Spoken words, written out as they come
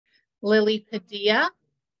Lily Padilla.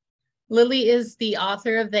 Lily is the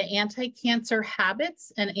author of the Anti-Cancer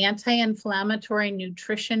Habits, an anti-inflammatory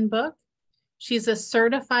nutrition book. She's a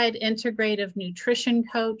certified integrative nutrition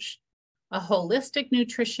coach, a holistic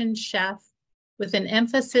nutrition chef with an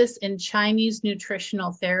emphasis in Chinese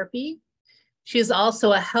nutritional therapy. She is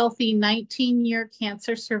also a healthy 19-year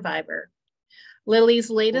cancer survivor. Lily's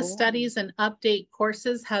latest studies and update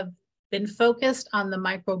courses have been focused on the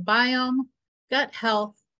microbiome, gut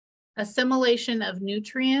health, assimilation of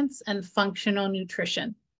nutrients, and functional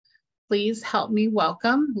nutrition. Please help me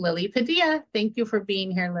welcome Lily Padilla. Thank you for being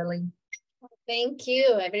here, Lily. Thank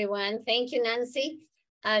you, everyone. Thank you, Nancy.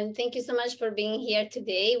 And thank you so much for being here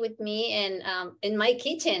today with me and in my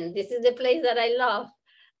kitchen. This is the place that I love.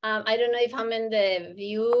 I don't know if I'm in the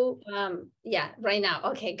view. Yeah, right now.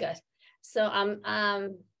 Okay, good. So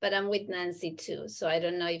but I'm with Nancy too. So I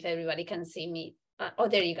don't know if everybody can see me. Oh,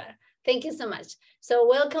 there you go. Thank you so much. So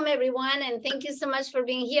welcome everyone, and thank you so much for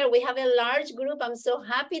being here. We have a large group. I'm so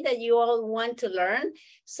happy that you all want to learn.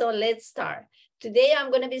 So let's start. Today I'm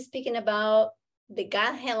going to be speaking about the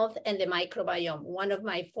gut health and the microbiome, one of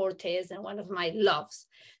my fortes and one of my loves.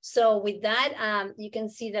 So with that, you can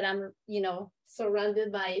see that I'm,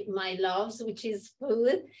 surrounded by my loves, which is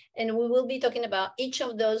food. And we will be talking about each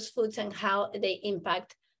of those foods and how they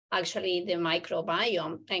impact actually the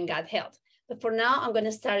microbiome and gut health. But for now, I'm going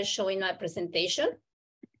to start showing my presentation.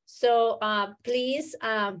 So please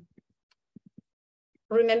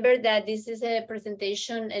remember that this is a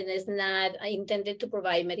presentation and is not intended to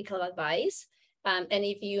provide medical advice. And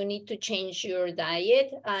if you need to change your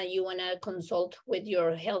diet, you want to consult with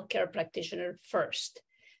your healthcare practitioner first.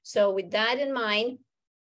 So with that in mind,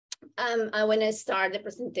 I want to start the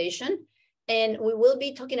presentation. And we will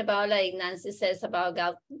be talking about, like Nancy says, about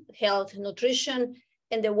gut health, nutrition,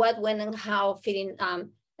 and the what, when, and how feeding and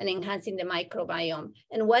enhancing the microbiome,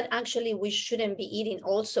 and what actually we shouldn't be eating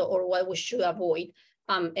also, or what we should avoid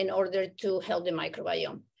in order to help the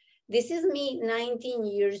microbiome. This is me 19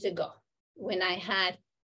 years ago when I had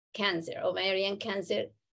cancer, ovarian cancer,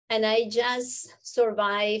 and I just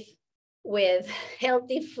survived with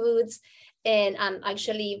healthy foods, and I'm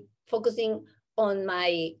actually focusing on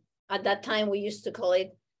at that time we used to call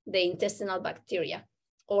it the intestinal bacteria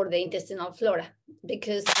or the intestinal flora,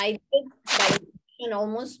 because I did by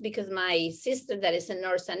almost because my sister that is a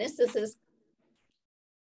nurse anesthetist.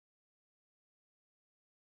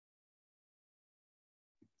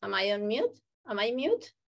 Am I on mute? Am I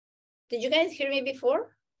mute? Did you guys hear me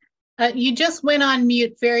before? You just went on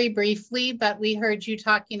mute very briefly, but we heard you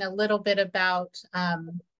talking a little bit about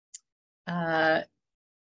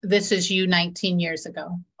this is you 19 years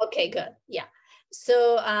ago. Okay, good. Yeah.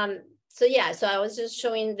 So so I was just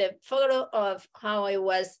showing the photo of how I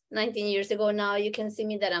was 19 years ago. Now you can see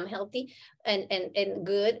me that I'm healthy and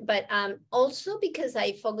good, but also because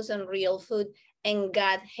I focus on real food and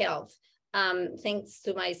gut health. Thanks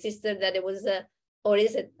to my sister that it was a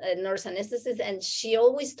nurse anesthetist, and she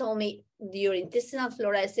always told me your intestinal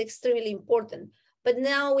flora is extremely important. But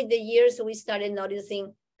now with the years, we started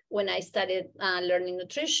noticing when I started learning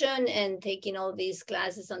nutrition and taking all these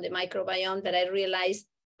classes on the microbiome that I realized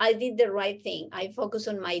I did the right thing. I focus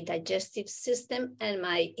on my digestive system and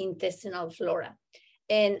my intestinal flora.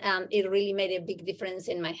 And it really made a big difference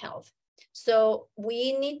in my health. So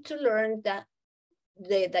we need to learn that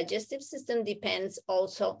the digestive system depends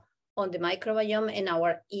also on the microbiome and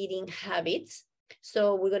our eating habits.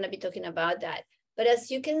 So we're going to be talking about that. But as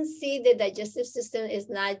you can see, the digestive system is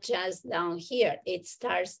not just down here. It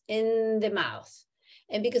starts in the mouth.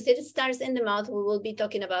 And because it starts in the mouth, we will be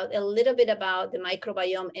talking about a little bit about the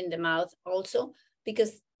microbiome in the mouth also,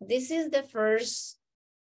 because this is the first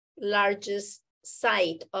largest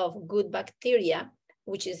site of good bacteria,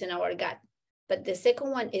 which is in our gut. But the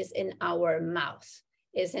second one is in our mouth.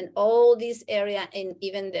 Is in all this area and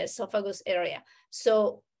even the esophagus area.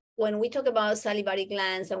 So when we talk about salivary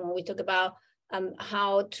glands and when we talk about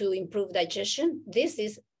how to improve digestion, this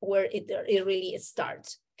is where it really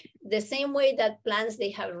starts. The same way that plants, they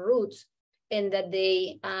have roots and that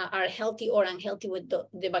they are healthy or unhealthy with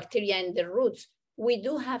the bacteria in the roots. We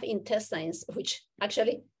do have intestines, which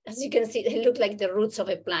actually, as you can see, they look like the roots of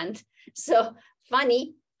a plant. So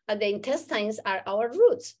funny. The intestines are our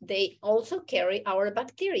roots. They also carry our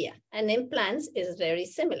bacteria, and in plants is very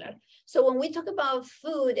similar. So when we talk about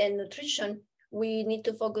food and nutrition, we need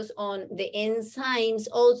to focus on the enzymes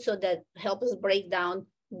also that help us break down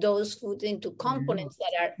those foods into components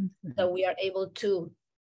that we are able to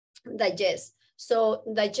digest. So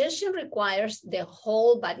digestion requires the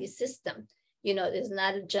whole body system. It's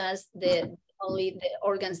not just only the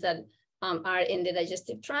organs that are in the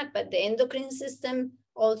digestive tract, but the endocrine system,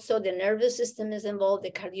 Also, the nervous system is involved.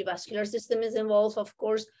 The cardiovascular system is involved, of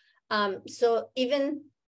course. So even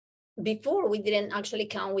before, we didn't actually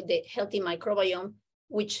count with the healthy microbiome,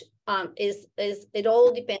 which it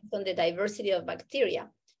all depends on the diversity of bacteria.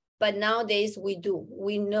 But nowadays we do.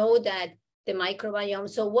 We know that the microbiome.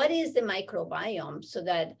 So what is the microbiome? So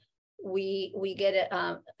that we get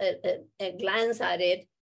a glance at it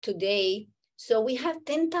today. So we have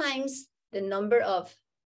 10 times the number of,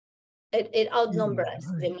 it outnumbers us.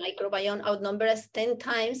 The microbiome outnumbers us 10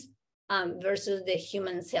 times versus the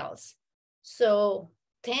human cells. So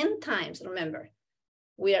 10 times, remember,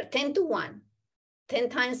 we are 10 to 1, 10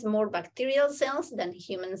 times more bacterial cells than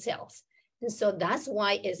human cells. And so that's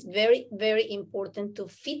why it's very, very important to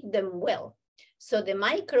feed them well. So the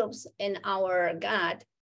microbes in our gut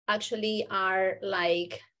actually are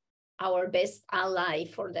like our best ally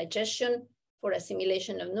for digestion, for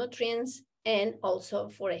assimilation of nutrients, and also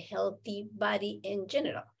for a healthy body in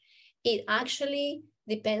general. It actually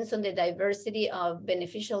depends on the diversity of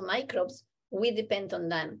beneficial microbes. We depend on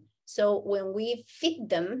them. So when we feed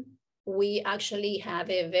them, we actually have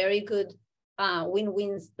a very good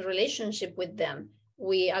win-win relationship with them.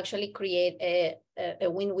 We actually create a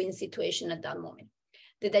win-win situation at that moment.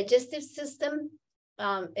 The digestive system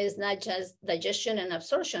is not just digestion and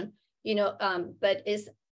absorption, but is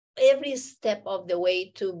every step of the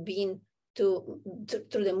way to being through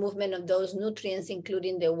the movement of those nutrients,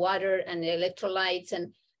 including the water and the electrolytes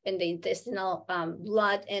and the intestinal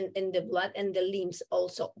blood and the blood and the limbs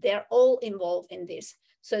also. They're all involved in this.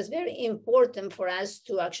 So it's very important for us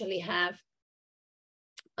to actually have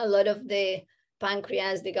a lot of the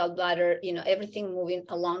pancreas, the gallbladder, everything moving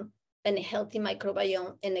along, and a healthy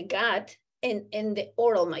microbiome in the gut and in the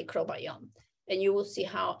oral microbiome. And you will see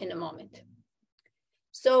how in a moment.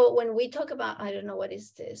 So when we talk about, I don't know what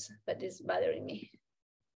is this, but it's bothering me.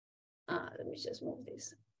 Let me just move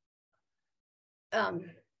this.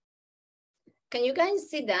 Can you guys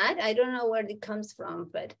see that? I don't know where it comes from,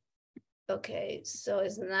 but okay. So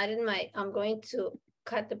it's not in my, I'm going to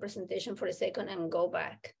cut the presentation for a second and go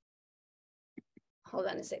back. Hold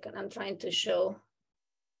on a second. I'm trying to show.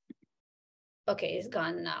 Okay, it's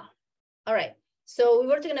gone now. All right. So we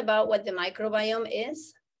were talking about what the microbiome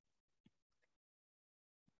is.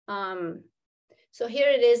 So here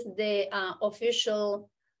it is, the official,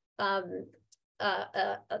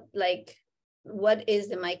 like, what is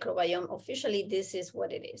the microbiome? Officially, this is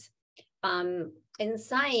what it is. In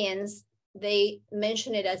science, they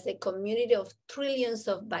mention it as a community of trillions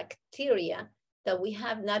of bacteria that we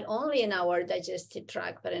have not only in our digestive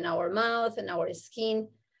tract, but in our mouth and our skin.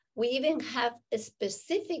 We even have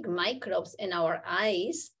specific microbes in our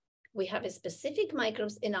eyes. We have specific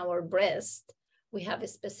microbes in our breast. We have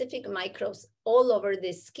specific microbes all over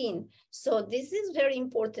the skin. So this is very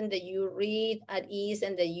important that you read at ease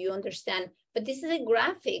and that you understand. But this is a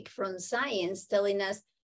graphic from science telling us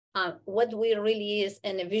what we really is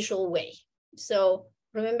in a visual way. So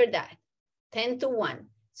remember that, 10 to 1.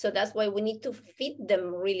 So that's why we need to feed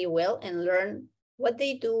them really well and learn what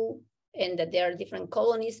they do and that there are different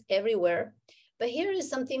colonies everywhere. But here is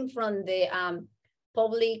something from the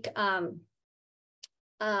public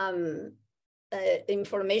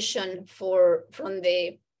information from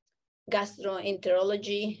the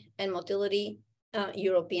Gastroenterology and Motility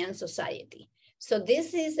European Society. So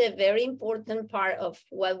this is a very important part of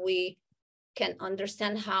what we can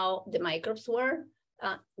understand how the microbes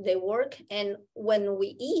they work. And when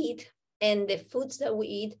we eat and the foods that we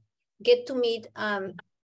eat get to meet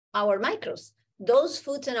our microbes, those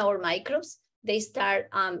foods and our microbes, they start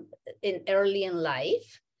early in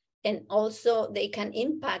life. And also they can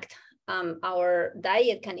impact our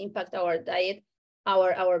diet,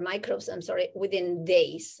 our microbes, within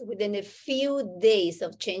days. Within a few days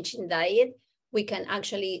of changing diet, we can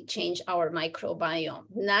actually change our microbiome.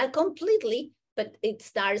 Not completely, but it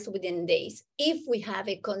starts within days if we have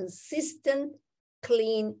a consistent,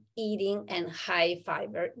 clean eating and high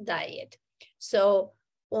fiber diet. So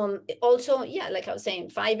also, yeah, like I was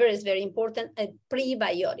saying, fiber is very important, and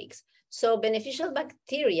prebiotics. So beneficial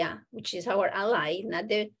bacteria, which is our ally, not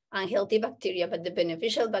the unhealthy bacteria, but the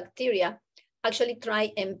beneficial bacteria actually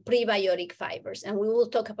thrive in prebiotic fibers. And we will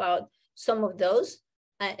talk about some of those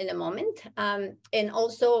in a moment. And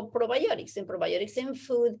also probiotics, and probiotics in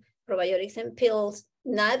food, probiotics in pills.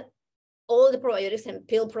 Not all the probiotics and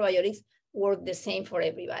pill probiotics work the same for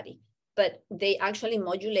everybody, but they actually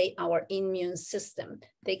modulate our immune system.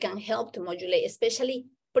 They can help to modulate, especially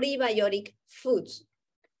prebiotic foods.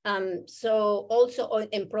 So also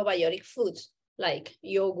in probiotic foods, like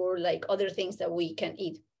yogurt, like other things that we can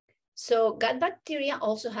eat. So gut bacteria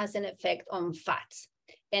also has an effect on fats.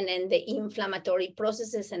 and then the inflammatory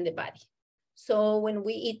processes in the body. So when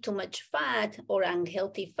we eat too much fat or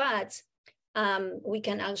unhealthy fats, we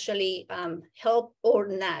can actually help or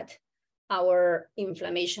not our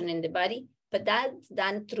inflammation in the body, but that's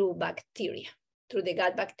done through bacteria, through the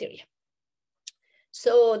gut bacteria.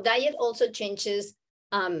 So diet also changes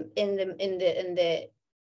in the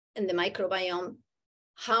microbiome,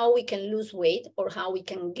 how we can lose weight or how we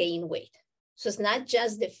can gain weight. So it's not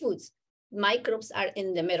just the foods. Microbes are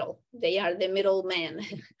in the middle. They are the middleman,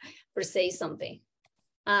 per se something.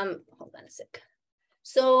 Hold on a sec.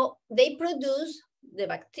 So they produce, the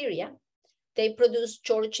bacteria, they produce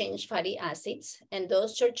short-chain fatty acids. And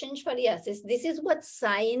those short-chain fatty acids, this is what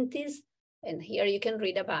scientists, and here you can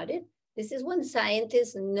read about it, this is what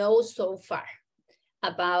scientists know so far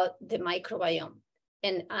about the microbiome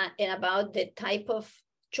and about the type of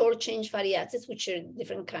short-chain fatty acids, which are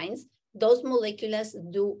different kinds. Those molecules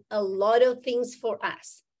do a lot of things for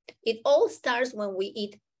us. It all starts when we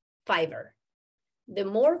eat fiber. The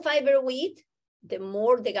more fiber we eat, the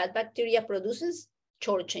more the gut bacteria produces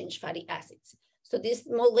short-chain fatty acids. So these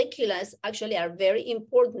molecules actually are very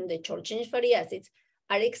important. The short-chain fatty acids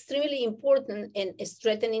are extremely important in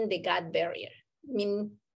strengthening the gut barrier. I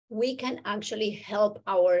mean, we can actually help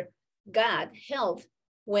our gut health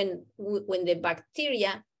when the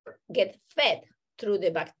bacteria get fed through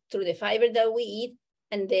the fiber that we eat,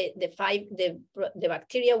 and the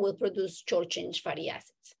bacteria will produce short-chain fatty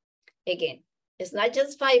acids. Again, it's not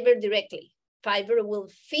just fiber directly. Fiber will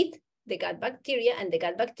feed the gut bacteria, and the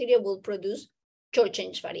gut bacteria will produce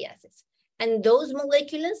short-chain fatty acids. And those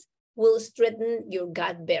molecules will strengthen your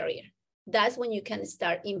gut barrier. That's when you can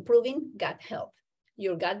start improving gut health.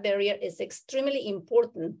 Your gut barrier is extremely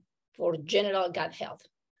important for general gut health.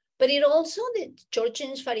 But it also, the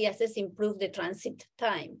short-chain fatty acids improve the transit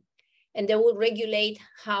time, and they will regulate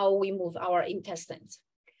how we move our intestines.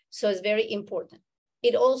 So it's very important.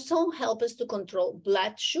 It also helps us to control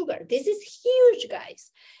blood sugar. This is huge,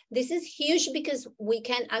 guys. This is huge because we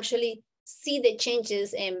can actually see the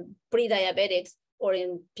changes in pre-diabetics or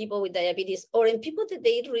in people with diabetes or in people that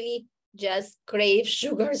they really just crave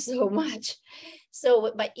sugar so much.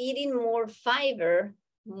 So by eating more fiber,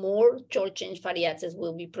 more short-chain fatty acids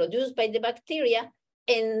will be produced by the bacteria,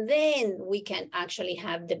 and then we can actually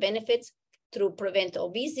have the benefits through prevent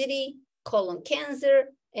obesity, colon cancer,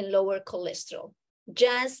 and lower cholesterol,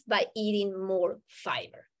 just by eating more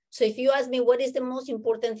fiber. So if you ask me what is the most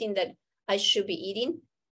important thing that I should be eating,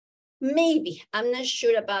 maybe, I'm not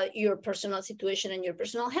sure about your personal situation and your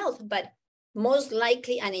personal health, but most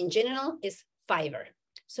likely and in general is fiber,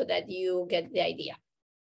 so that you get the idea.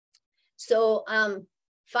 So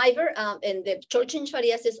fiber and the short-chain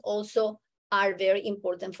fatty acids also are very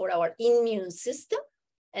important for our immune system,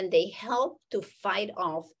 and they help to fight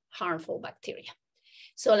off harmful bacteria.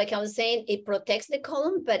 So like I was saying, it protects the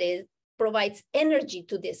colon, but it provides energy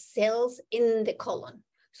to the cells in the colon.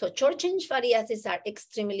 So short-chain fatty acids are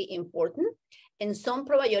extremely important, and some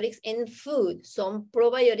probiotics in food,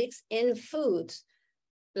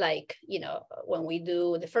 like, you know, when we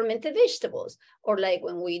do the fermented vegetables, or like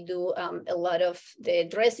when we do a lot of the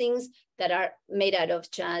dressings that are made out of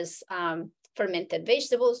just fermented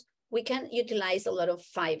vegetables, we can utilize a lot of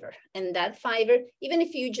fiber. And that fiber, even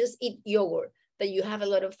if you just eat yogurt, but you have a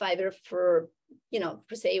lot of fiber for, you know,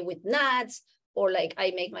 per se with nuts, or like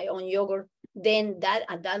I make my own yogurt, then that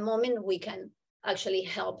at that moment, we can actually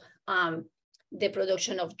help the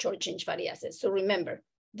production of short-chain fatty acids. So remember,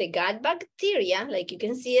 the gut bacteria, like you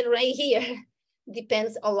can see it right here,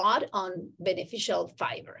 depends a lot on beneficial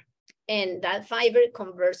fiber. And that fiber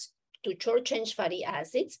converts to short-chain fatty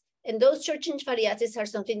acids. And those short-chain fatty acids are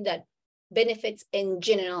something that benefits in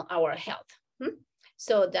general our health.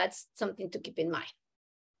 So that's something to keep in mind.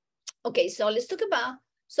 Okay, so let's talk about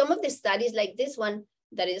some of the studies like this one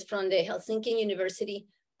that is from the Helsinki University,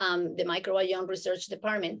 the Microbiome Research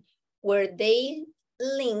Department, where they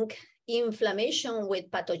link inflammation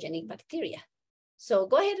with pathogenic bacteria. So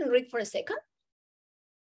go ahead and read for a second.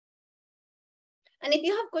 And if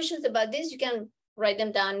you have questions about this, you can write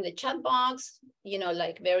them down in the chat box, you know,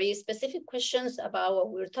 like very specific questions about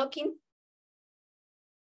what we're talking.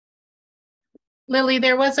 Lily,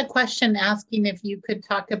 there was a question asking if you could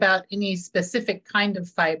talk about any specific kind of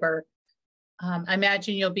fiber. I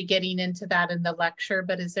imagine you'll be getting into that in the lecture,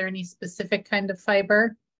 but is there any specific kind of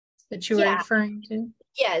fiber that you were referring to?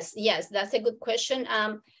 Yes, that's a good question.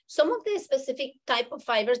 Some of the specific type of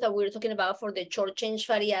fibers that we're talking about for the short-chain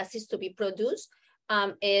fatty acids to be produced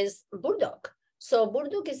is burdock. So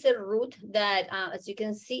burdock is a root that, as you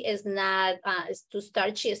can see, is not, is too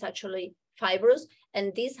starchy, it's actually fibrous,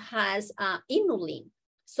 and this has inulin.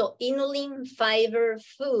 So inulin fiber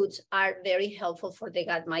foods are very helpful for the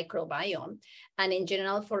gut microbiome and in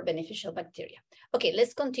general for beneficial bacteria. Okay,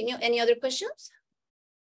 let's continue. Any other questions?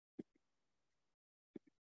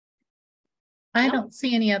 I don't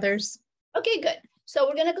see any others. Okay, good. So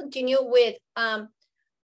we're gonna continue with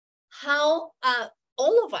how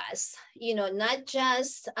all of us, you know, not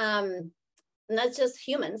just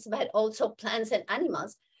humans, but also plants and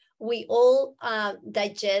animals, we all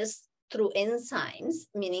digest through enzymes,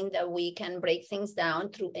 meaning that we can break things down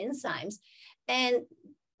through enzymes. And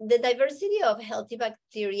the diversity of healthy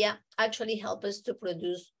bacteria actually help us to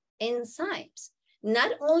produce enzymes,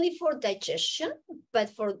 not only for digestion, but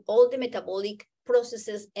for all the metabolic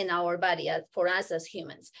processes in our body for us as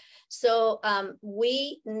humans. So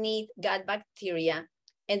we need gut bacteria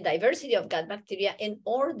and diversity of gut bacteria in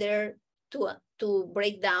order to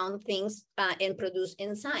break down things and produce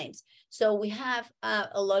enzymes. So we have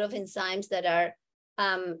a lot of enzymes that are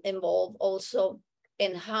involved also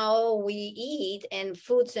in how we eat, and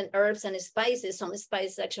foods and herbs and spices. Some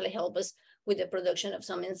spices actually help us with the production of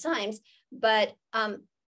some enzymes, but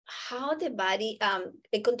how the body,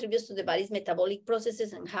 it contributes to the body's metabolic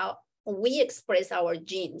processes and how we express our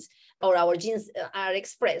genes, or our genes are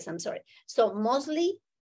expressed, I'm sorry. So mostly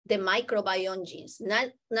the microbiome genes, not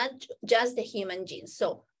just the human genes.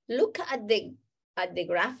 So look at the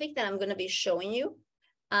graphic that I'm going to be showing you.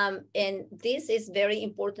 And this is very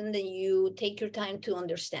important that you take your time to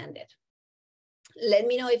understand it. Let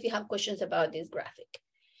me know if you have questions about this graphic.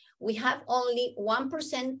 We have only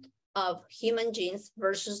 1% of human genes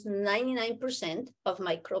versus 99% of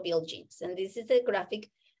microbial genes. And this is a graphic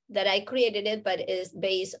that I created it, but is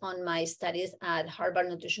based on my studies at Harvard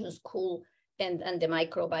Nutrition School and the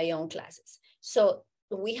microbiome classes. So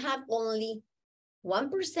we have only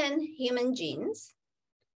 1% human genes,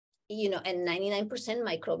 you know, and 99%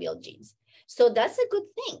 microbial genes. So that's a good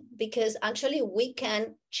thing, because actually we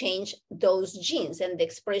can change those genes and the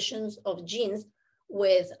expressions of genes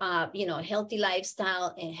with, you know, healthy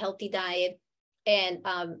lifestyle and healthy diet, and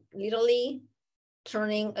literally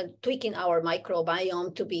tweaking our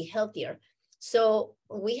microbiome to be healthier. So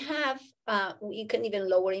we have, you can even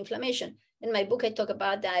lower inflammation. In my book, I talk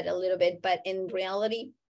about that a little bit, but in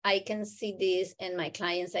reality, I can see this in my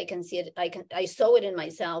clients. I can see it. I saw it in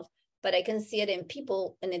myself, but I can see it in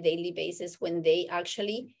people on a daily basis when they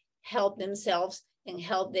actually help themselves and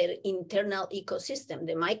help their internal ecosystem.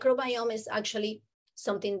 The microbiome is actually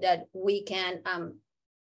something that we can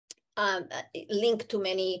link to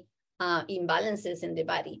many imbalances in the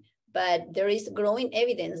body. But there is growing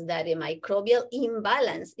evidence that a microbial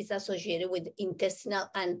imbalance is associated with intestinal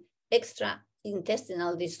and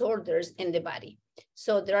extra-intestinal disorders in the body.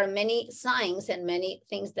 So there are many signs and many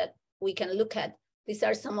things that we can look at. These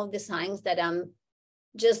are some of the signs that I'm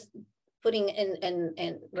just putting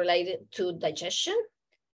in related to digestion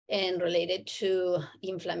and related to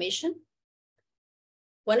inflammation.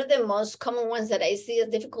 One of the most common ones that I see is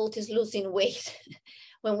difficulties losing weight.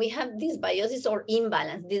 When we have dysbiosis or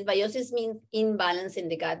imbalance, dysbiosis means imbalance in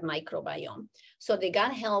the gut microbiome. So the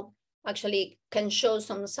gut health actually can show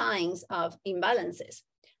some signs of imbalances.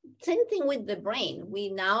 Same thing with the brain. We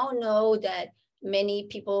now know that many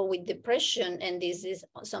people with depression, and this is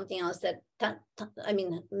something else that, I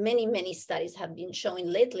mean, many studies have been showing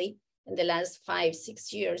lately in the last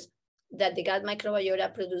 5-6 years, that the gut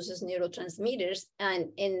microbiota produces neurotransmitters, and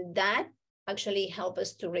in that actually help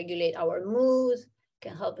us to regulate our mood,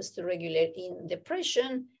 can help us to regulate in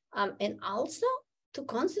depression, and also to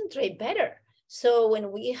concentrate better. So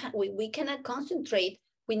when we cannot concentrate,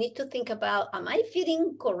 we need to think about, am I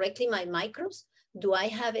feeding correctly my microbes? Do I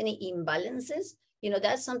have any imbalances? You know,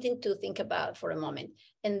 that's something to think about for a moment.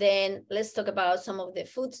 And then let's talk about some of the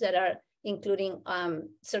foods that are including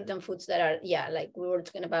certain foods that are, yeah, like we were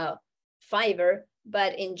talking about fiber,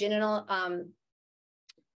 but in general,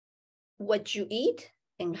 what you eat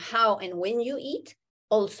and how and when you eat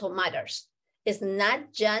also matters. It's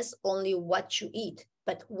not just only what you eat,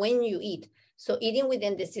 but when you eat. So eating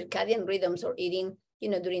within the circadian rhythms, or eating, you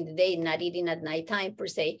know, during the day, not eating at nighttime per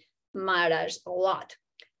se, matters a lot.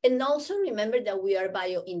 And also remember that we are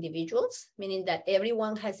bio individuals, meaning that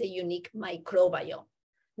everyone has a unique microbiome.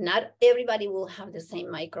 Not everybody will have the same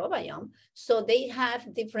microbiome. So they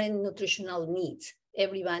have different nutritional needs.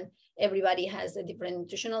 Everybody has a different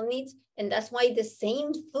nutritional needs. And that's why the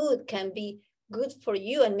same food can be good for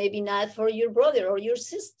you and maybe not for your brother or your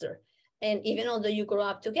sister. And even although you grow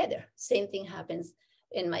up together, same thing happens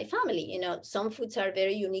in my family. You know, some foods are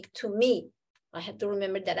very unique to me. I have to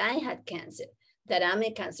remember that I had cancer, that I'm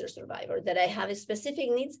a cancer survivor, that I have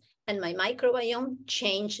specific needs, and my microbiome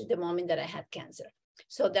changed the moment that I had cancer.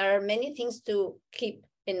 So there are many things to keep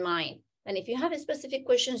in mind. And if you have specific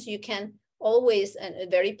questions, you can always, and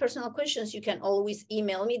very personal questions, you can always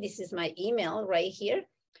email me. This is my email right here,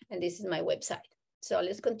 and this is my website. So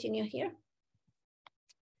let's continue here.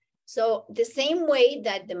 So the same way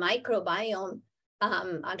that the microbiome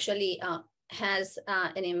actually has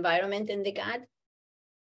an environment in the gut,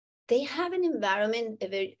 they have an environment,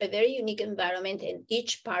 a very unique environment in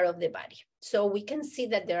each part of the body. So we can see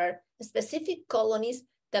that there are specific colonies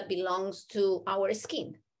that belongs to our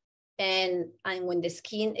skin. And when the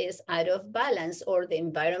skin is out of balance or the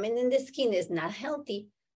environment in the skin is not healthy,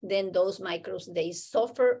 then those microbes, they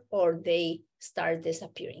suffer or they start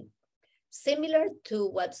disappearing. Similar to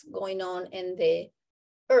what's going on in the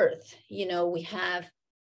earth, you know, we have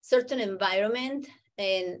certain environment,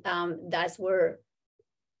 and that's where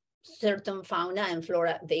certain fauna and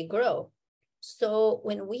flora, they grow. So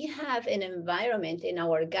when we have an environment in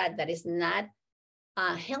our gut that is not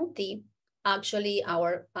healthy, actually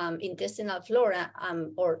our intestinal flora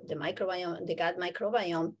or the microbiome, the gut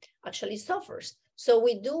microbiome actually suffers. So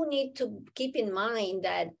we do need to keep in mind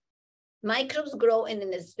that microbes grow in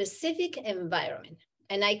a specific environment,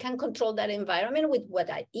 and I can control that environment with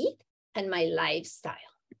what I eat and my lifestyle.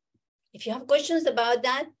 If you have questions about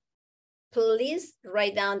that, please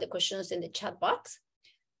write down the questions in the chat box.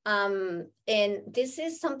 And this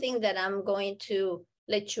is something that I'm going to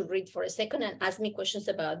let you read for a second and ask me questions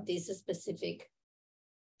about this specific.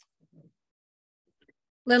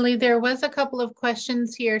 Lily, there was a couple of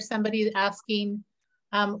questions here. Somebody asking,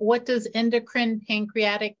 what does endocrine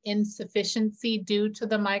pancreatic insufficiency do to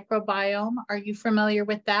the microbiome? Are you familiar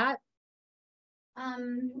with that?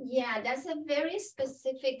 Yeah, that's a very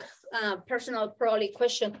specific personal probably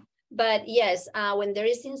question. But yes, when there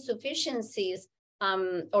is insufficiencies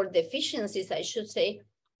or deficiencies, I should say,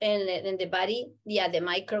 in the body, yeah, the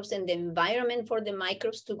microbes and the environment for the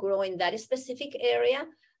microbes to grow in that specific area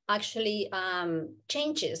actually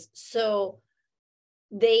changes. So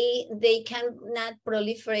they cannot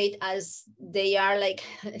proliferate as they are, like,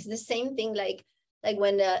 it's the same thing like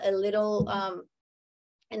when a little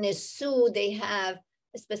in a zoo, they have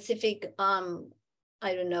a specific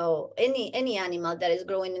I don't know, any animal that is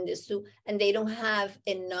growing in the zoo, and they don't have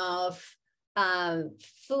enough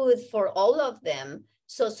food for all of them.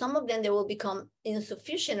 So some of them, they will become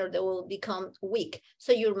insufficient or they will become weak.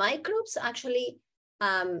 So your microbes actually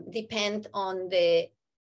depend on the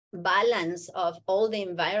balance of all the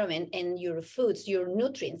environment and your foods, your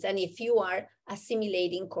nutrients, and if you are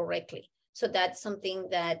assimilating correctly. So that's something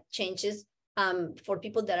that changes for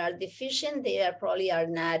people that are deficient. They probably are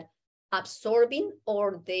not absorbing,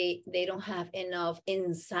 or they don't have enough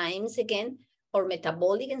enzymes again, or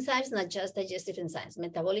metabolic enzymes, not just digestive enzymes,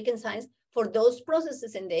 metabolic enzymes for those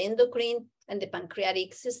processes in the endocrine and the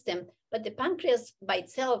pancreatic system. But the pancreas by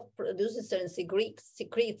itself produces and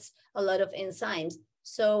secretes a lot of enzymes.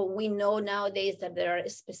 So we know nowadays that there are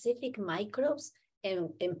specific microbes and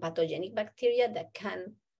pathogenic bacteria that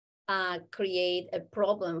can create a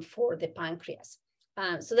problem for the pancreas.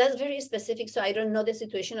 So that's very specific. So I don't know the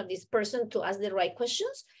situation of this person to ask the right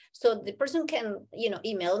questions. So the person can,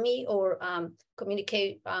 email me or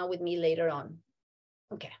communicate with me later on.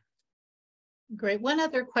 Okay. Great. One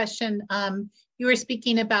other question. You were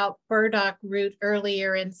speaking about burdock root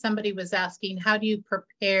earlier, and somebody was asking, how do you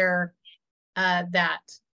prepare that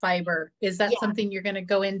fiber? Is that something you're going to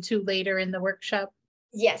go into later in the workshop?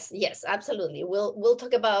 Yes, absolutely. We'll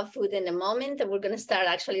talk about food in a moment, and we're going to start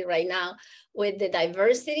actually right now with the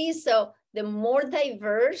diversity. So the more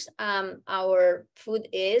diverse our food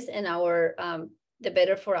is, and the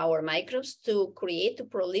better for our microbes to create, to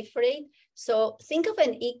proliferate. So think of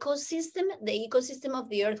an ecosystem. The ecosystem of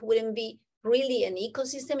the earth wouldn't be really an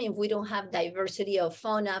ecosystem if we don't have diversity of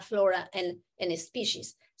fauna, flora, and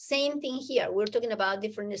species. Same thing here. We're talking about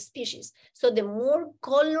different species. So the more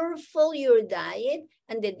colorful your diet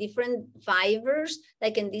and the different fibers,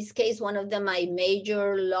 like in this case, one of them, my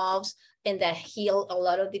major loves and that heal a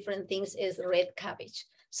lot of different things, is red cabbage.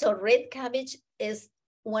 So red cabbage is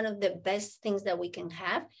one of the best things that we can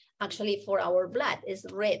have actually for our blood, is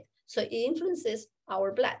red. So it influences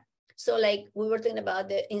our blood. So like we were talking about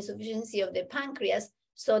the insufficiency of the pancreas.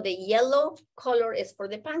 So the yellow color is for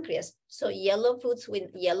the pancreas. So yellow foods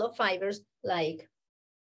with yellow fibers like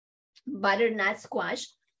butternut squash,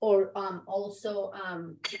 or also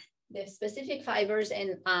the specific fibers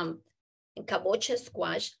in kabocha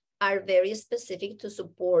squash are very specific to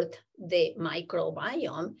support the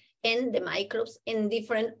microbiome and the microbes in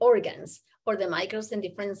different organs, or the microbes in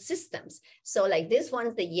different systems. So like this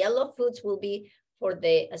one, the yellow foods will be for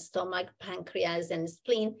the stomach, pancreas, and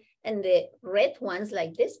spleen. And the red ones,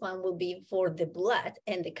 like this one, will be for the blood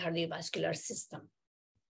and the cardiovascular system.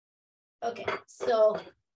 Okay, so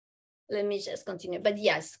let me just continue. But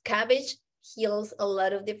yes, cabbage heals a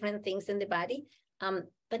lot of different things in the body.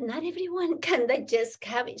 But not everyone can digest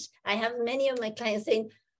cabbage. I have many of my clients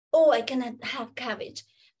saying, oh, I cannot have cabbage.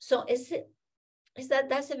 So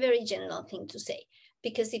that's a very general thing to say,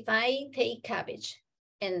 because if I take cabbage,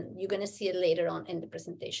 and you're going to see it later on in the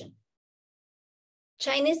presentation,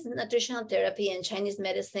 Chinese nutritional therapy and Chinese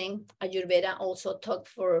medicine, Ayurveda also talk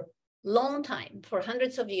for long time, for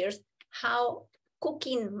hundreds of years, how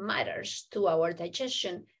cooking matters to our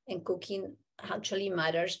digestion, and cooking actually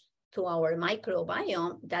matters to our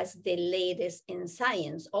microbiome. That's the latest in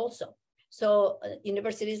science also. So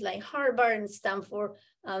universities like Harvard and Stanford,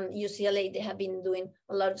 UCLA, they have been doing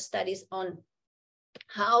a lot of studies on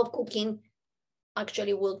how cooking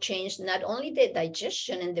actually will change not only the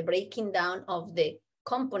digestion and the breaking down of the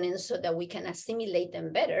components so that we can assimilate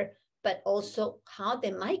them better, but also how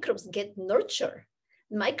the microbes get nurtured.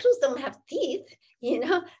 Microbes don't have teeth,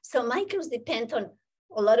 so microbes depend on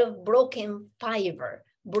a lot of broken fiber,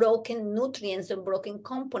 broken nutrients, and broken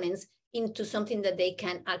components into something that they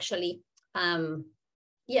can actually,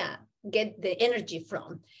 get the energy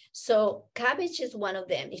from. So cabbage is one of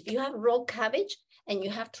them. If you have raw cabbage and you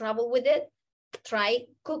have trouble with it, try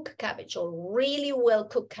cooked cabbage, or really well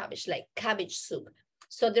cooked cabbage, like cabbage soup.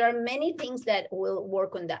 So there are many things that will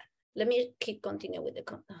work on that. Let me continue with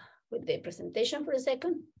the presentation for a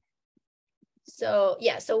second. So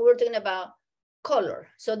yeah, so we're talking about color.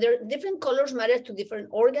 So there are different colors matter to different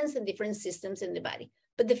organs and different systems in the body.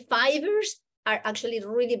 But the fibers are actually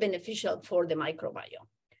really beneficial for the microbiome.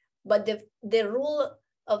 But the rule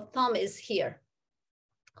of thumb is here.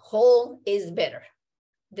 Whole is better.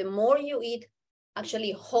 The more you eat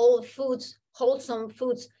actually whole foods, wholesome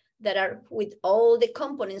foods that are with all the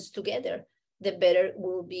components together, the better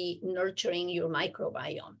will be nurturing your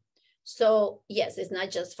microbiome. So yes, it's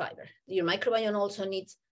not just fiber. Your microbiome also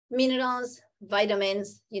needs minerals,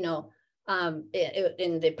 vitamins, and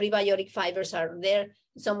the prebiotic fibers are there.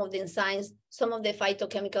 Some of the enzymes, some of the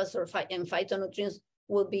phytochemicals and phytonutrients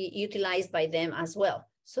will be utilized by them as well.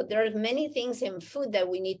 So there are many things in food that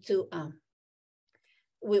we need to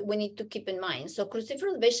we need to keep in mind. So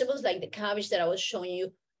cruciferous vegetables like the cabbage that I was showing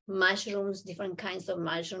you, mushrooms, different kinds of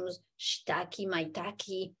mushrooms, shiitake,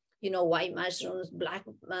 maitake, white mushrooms, black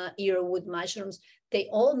earwood mushrooms, they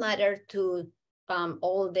all matter to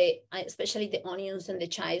all the, especially the onions and the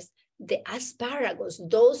chives, the asparagus,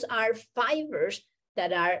 those are fibers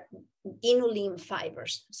that are inulin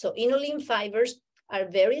fibers. So inulin fibers are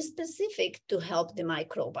very specific to help the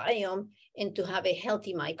microbiome and to have a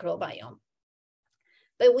healthy microbiome.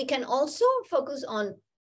 But we can also focus on,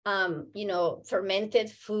 fermented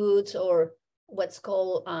foods, or what's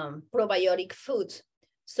called probiotic foods.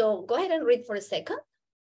 So go ahead and read for a second.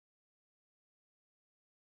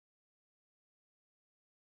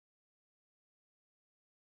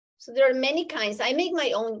 So there are many kinds. I make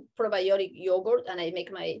my own probiotic yogurt, and I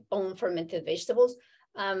make my own fermented vegetables.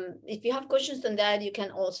 If you have questions on that, you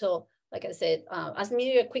can also, like I said, ask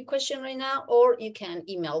me a quick question right now, or you can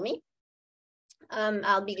email me.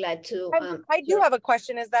 I'll be glad to. I do have a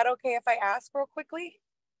question. Is that okay if I ask real quickly?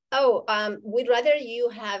 Oh, we'd rather you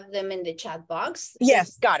have them in the chat box.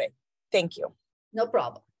 Yes, got it. Thank you. No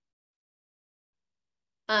problem.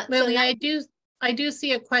 Lily, so I do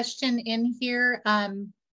see a question in here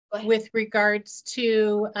with regards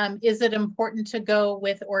to, is it important to go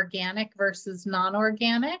with organic versus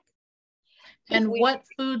non-organic? And what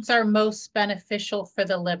foods are most beneficial for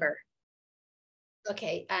the liver?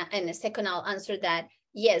 Okay, in a second, I'll answer that.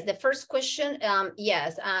 Yes, the first question,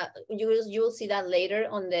 yes, you will see that later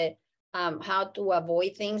on the how to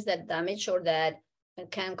avoid things that damage or that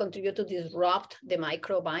can contribute to disrupt the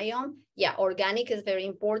microbiome. Yeah, organic is very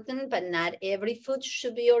important, but not every food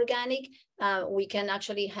should be organic. We can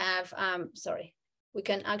actually have,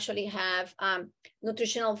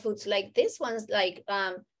 nutritional foods like this ones, like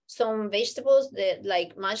some vegetables that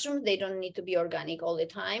like mushrooms, they don't need to be organic all the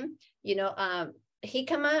time.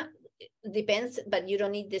 Jicama depends, but you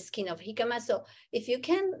don't need the skin of jicama. So if you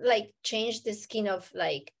can like change the skin of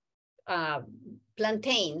like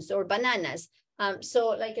plantains or bananas. So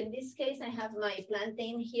like in this case, I have my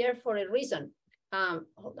plantain here for a reason.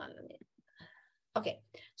 Hold on a minute. Okay,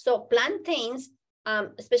 so plantains,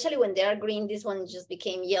 especially when they are green, this one just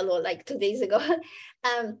became yellow like 2 days ago.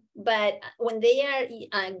 But when they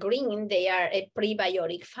are green, they are a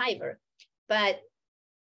prebiotic fiber. But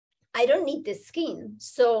I don't need the skin.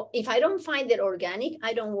 So if I don't find it organic,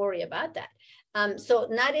 I don't worry about that. So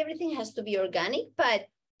not everything has to be organic, but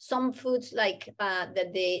some foods like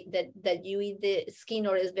that you eat the skin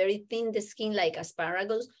or is very thin, the skin like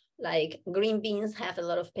asparagus like green beans have a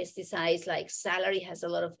lot of pesticides, like celery has a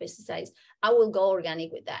lot of pesticides, I will go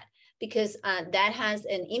organic with that because that has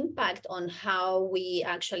an impact on how we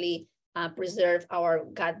actually preserve our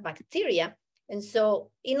gut bacteria. And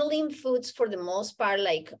so in lean foods, for the most part,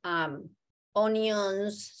 like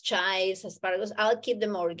onions, chives, asparagus, I'll keep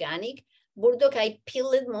them organic. Burdock, I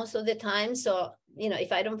peel it most of the time. So, you know,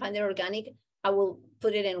 if I don't find it organic, I will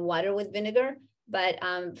put it in water with vinegar. But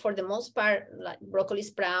for the most part, like broccoli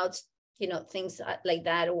sprouts, you know, things like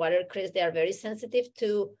that, watercress, they are very sensitive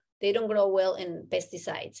to, they don't grow well in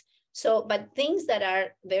pesticides. So, but things that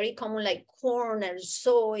are very common, like corn or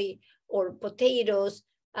soy or potatoes,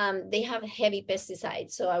 they have heavy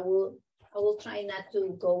pesticides. So I will try not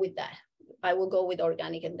to go with that. I will go with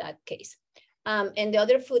organic in that case. And the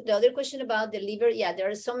other question about the liver, yeah, there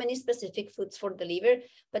are so many specific foods for the liver,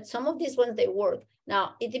 but some of these ones, they work.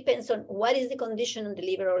 Now, it depends on what is the condition on the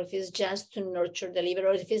liver, or if it's just to nurture the liver,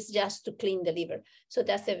 or if it's just to clean the liver. So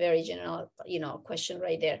that's a very general, you know, question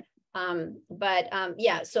right there.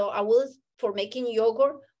 Yeah, so I will, for making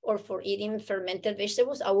yogurt or for eating fermented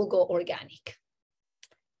vegetables, I will go organic.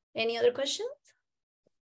 Any other questions?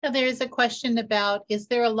 So there is a question about, is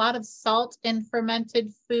there a lot of salt in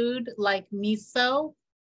fermented food like miso?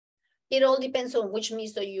 It all depends on which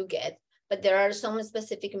miso you get, but there are some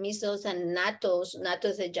specific misos and nattos. Natto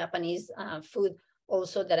is a Japanese food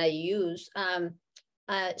also that I use.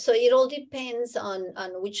 So it all depends on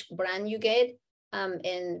which brand you get.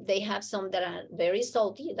 And they have some that are very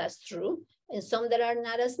salty, that's true, and some that are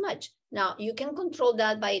not as much. Now, you can control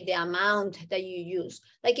that by the amount that you use.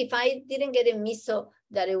 Like if I didn't get a miso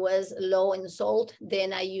that it was low in salt,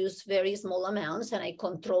 then I use very small amounts and I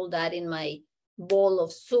control that in my bowl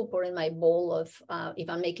of soup or in my bowl of, if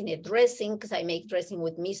I'm making a dressing, because I make dressing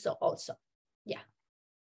with miso also. Yeah.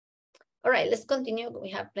 All right, let's continue. We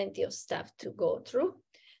have plenty of stuff to go through.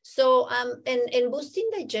 So, and boosting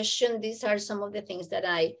digestion, these are some of the things that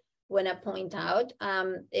I want to point out.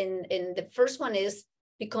 And the first one is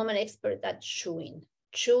become an expert at chewing.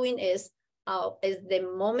 Chewing is the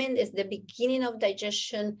moment, is the beginning of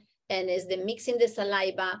digestion, and is the mixing the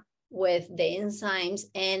saliva with the enzymes.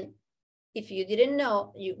 And if you didn't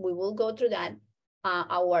know, we will go through that.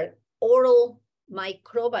 Our oral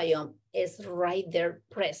microbiome is right there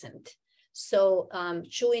present. So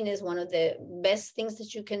chewing is one of the best things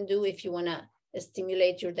that you can do if you want to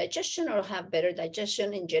stimulate your digestion or have better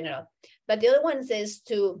digestion in general. But the other one is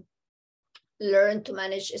to learn to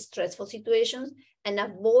manage stressful situations and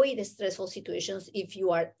avoid stressful situations if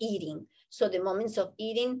you are eating. So the moments of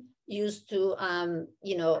eating, used to,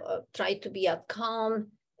 try to be at calm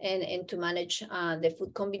and to manage the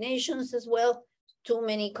food combinations as well. Too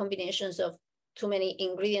many combinations of too many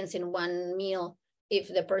ingredients in one meal, if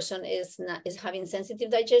the person is having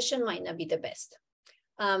sensitive digestion, might not be the best.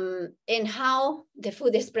 And how the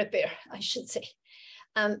food is prepared, I should say.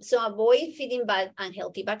 So avoid feeding bad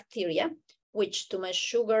unhealthy bacteria, which too much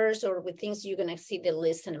sugars or with things, you're gonna see the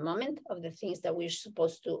list in a moment of the things that we're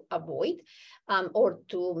supposed to avoid or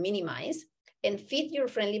to minimize, and feed your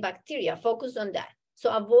friendly bacteria, focus on that.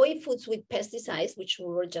 So avoid foods with pesticides, which we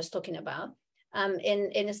were just talking about.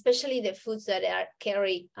 And especially the foods that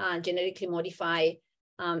carry genetically modified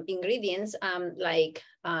ingredients like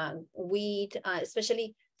wheat,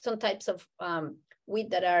 especially some types of wheat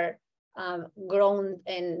that are grown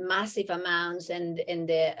in massive amounts, and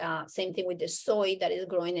the same thing with the soy that is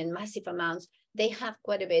growing in massive amounts. They have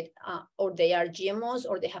quite a bit, or they are GMOs,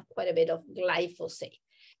 or they have quite a bit of glyphosate.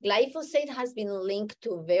 Glyphosate has been linked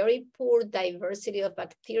to very poor diversity of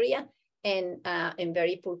bacteria and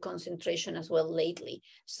very poor concentration as well lately.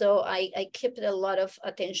 So I kept a lot of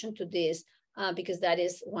attention to this because that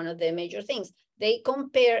is one of the major things. They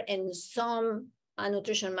compare in some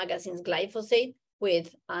nutrition magazines glyphosate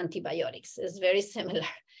with antibiotics. It's very similar.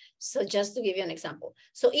 So just to give you an example.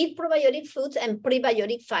 So eat probiotic foods and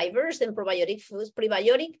prebiotic fibers and probiotic foods.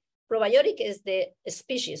 Probiotic is the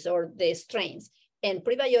species or the strains, and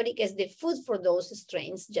prebiotic is the food for those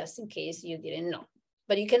strains, just in case you didn't know.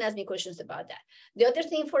 But you can ask me questions about that. The other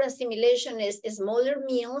thing for assimilation is smaller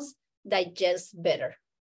meals digest better.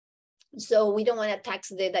 So we don't want to tax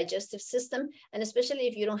the digestive system, and especially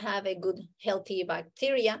if you don't have a good, healthy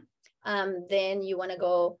bacteria, then you want to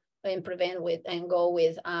go and go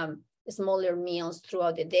with smaller meals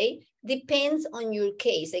throughout the day. Depends on your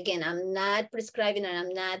case. Again, I'm not prescribing,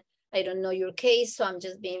 and I don't know your case, so I'm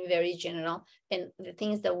just being very general and the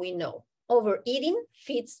things that we know. Overeating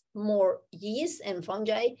feeds more yeast and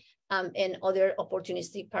fungi and other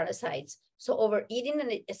opportunistic parasites. So overeating,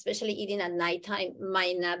 and especially eating at nighttime,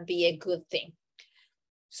 might not be a good thing.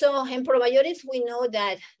 So in probiotics, we know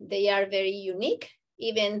that they are very unique.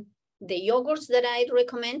 Even The yogurts that I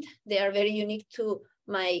recommend, they are very unique to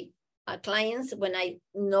my clients when I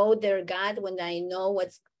know their gut, when I know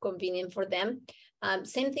what's convenient for them.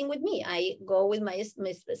 Same thing with me. I go with my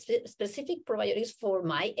specific probiotics for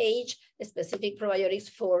my age, specific probiotics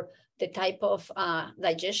for the type of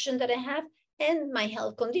digestion that I have and my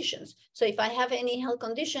health conditions. So if I have any health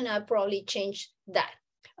condition, I'll probably change that.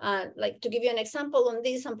 Like to give you an example on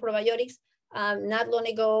this, on probiotics, not long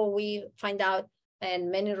ago, we find out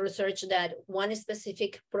and many research that one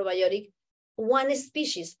specific probiotic, one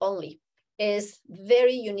species only, is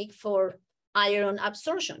very unique for iron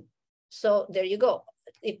absorption. So there you go.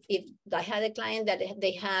 If I had a client that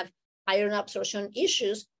they have iron absorption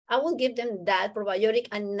issues, I will give them that probiotic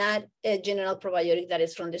and not a general probiotic that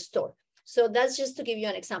is from the store. So that's just to give you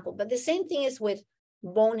an example. But the same thing is with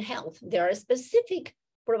bone health. There are specific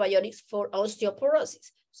probiotics for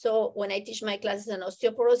osteoporosis. So when I teach my classes on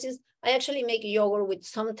osteoporosis, I actually make yogurt with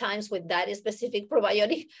sometimes with that specific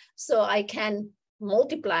probiotic, so I can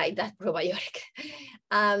multiply that probiotic.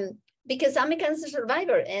 Because I'm a cancer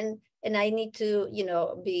survivor and I need to,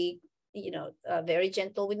 be, very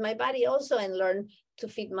gentle with my body also and learn to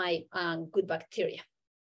feed my good bacteria.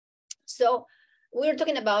 So we're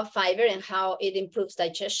talking about fiber and how it improves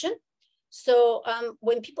digestion. So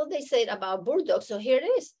when people, they say about burdock, so here it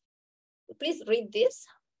is. Please read this.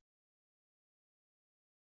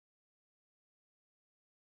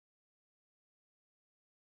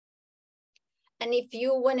 And if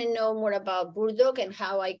you want to know more about burdock and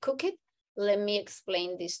how I cook it, let me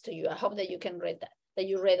explain this to you. I hope that you can read that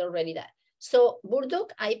you read already that. So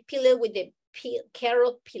burdock, I peel it with the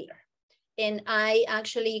carrot peeler. And I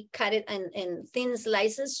actually cut it in thin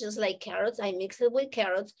slices, just like carrots. I mix it with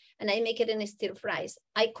carrots and I make it in stir fries.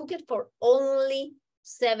 I cook it for only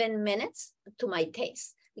 7 minutes to my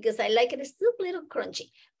taste because I like it still a little crunchy,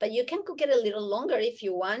 but you can cook it a little longer if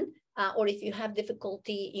you want, or if you have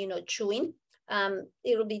difficulty, chewing,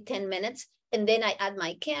 it'll be 10 minutes. And then I add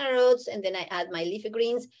my carrots and then I add my leafy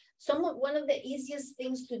greens. One of the easiest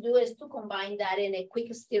things to do is to combine that in a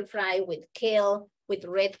quick stir fry with kale, with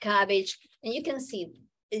red cabbage. And you can see,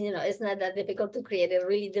 it's not that difficult to create a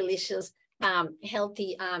really delicious,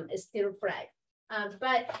 healthy stir fry.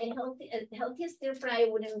 But a healthy stir fry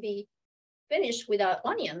wouldn't be finished without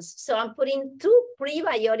onions. So I'm putting 2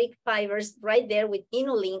 prebiotic fibers right there with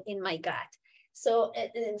inulin in my gut. So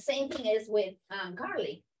the same thing is with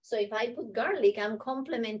garlic. So if I put garlic, I'm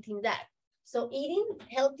complementing that. So eating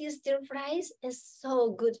healthy stir fries is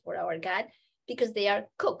so good for our gut because they are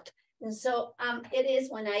cooked. And so it is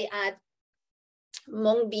when I add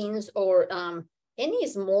mung beans or any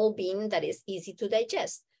small bean that is easy to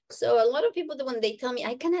digest. So a lot of people, when they tell me,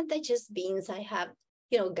 I cannot digest beans, I have,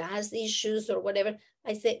 gas issues or whatever,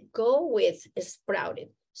 I say, go with sprouted.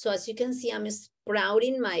 So as you can see, I'm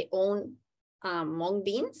sprouting my own mung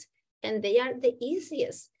beans, and they are the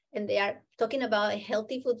easiest. And they are talking about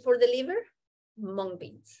healthy food for the liver, mung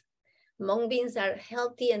beans. Mung beans are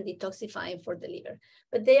healthy and detoxifying for the liver,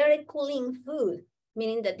 but they are a cooling food,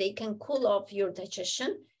 meaning that they can cool off your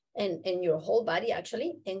digestion and your whole body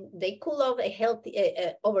actually, and they cool off a healthy,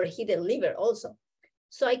 overheated liver also.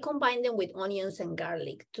 So I combine them with onions and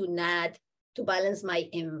garlic to balance my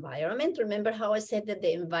environment. Remember how I said that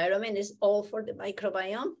the environment is all for the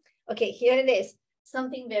microbiome? Okay, here it is,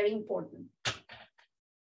 something very important.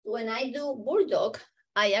 When I do burdock,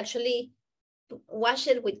 I actually wash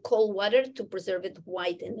it with cold water to preserve it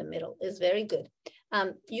white in the middle. It's very good.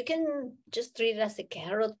 You can just treat it as a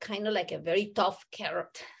carrot, kind of like a very tough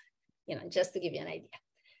carrot, just to give you an idea.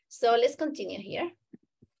 So let's continue here.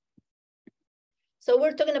 So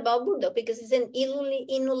we're talking about burdock because it's an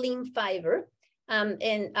inulin fiber.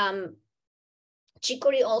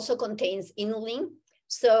 Chicory also contains inulin.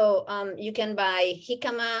 So you can buy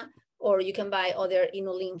jicama or you can buy other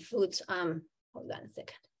inulin foods. Hold on a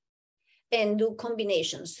second. And do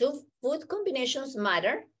combinations. So food combinations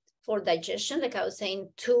matter for digestion. Like I was saying,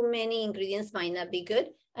 too many ingredients might not be good,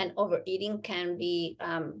 and overeating can be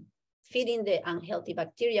feeding the unhealthy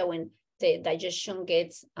bacteria when the digestion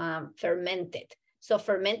gets fermented. So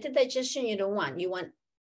fermented digestion you don't want. You want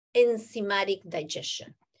enzymatic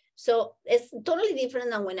digestion. So it's totally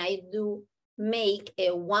different than when I do make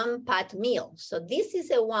a one-pot meal. So this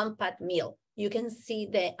is a one-pot meal. You can see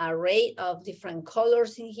the array of different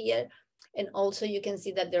colors in here. And also you can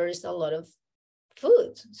see that there is a lot of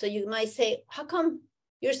food. So you might say, how come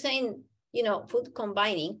you're saying, food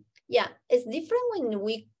combining? Yeah, it's different when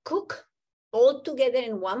we cook all together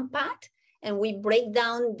in one pot and we break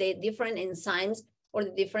down the different enzymes or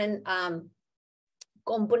the different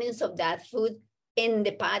components of that food in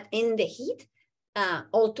the pot, in the heat.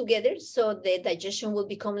 all together, so the digestion will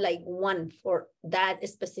become like one for that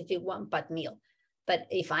specific one-pot meal. But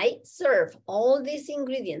if I serve all these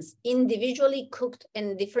ingredients individually cooked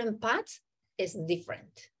in different pots, it's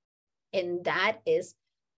different. And that is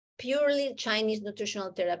purely Chinese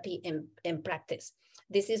nutritional therapy in practice.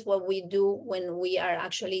 This is what we do when we are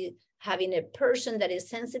actually having a person that is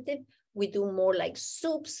sensitive. We do more like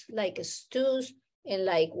soups, like stews, and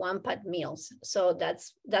like one-pot meals. So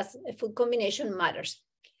that's a food combination matters.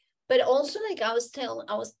 But also, like I was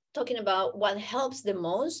talking about what helps the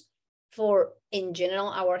most for, in general,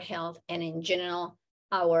 our health and in general,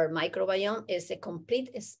 our microbiome is a complete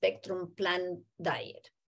spectrum plant diet,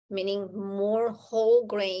 meaning more whole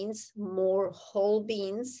grains, more whole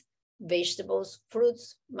beans, vegetables,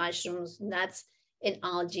 fruits, mushrooms, nuts, and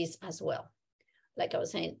algae as well. Like I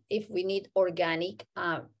was saying, if we need organic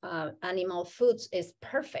animal foods, is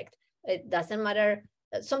perfect. It doesn't matter.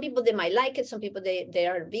 Some people, they might like it. Some people, they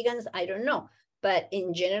are vegans. I don't know. But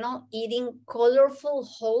in general, eating colorful,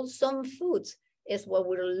 wholesome foods is what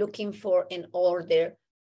we're looking for in order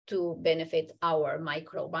to benefit our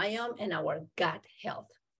microbiome and our gut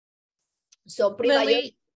health. So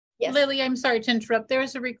Lily, yes. Lily, I'm sorry to interrupt. There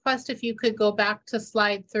was a request if you could go back to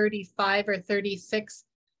slide 35 or 36.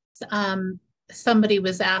 Somebody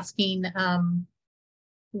was asking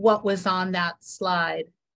what was on that slide.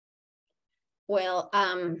 Well,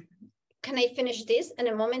 can I finish this? In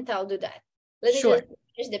a moment, I'll do that. Let me Sure. just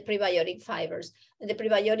finish the prebiotic fibers. The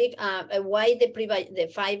prebiotic, why the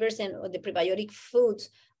fibers and the prebiotic foods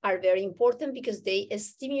are very important, because they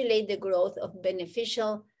stimulate the growth of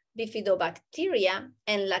beneficial bifidobacteria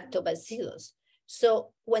and lactobacillus.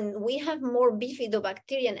 So when we have more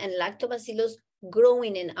bifidobacteria and lactobacillus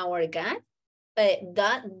growing in our gut,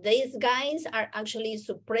 these guys are actually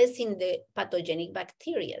suppressing the pathogenic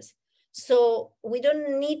bacteria. So we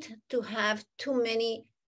don't need to have too many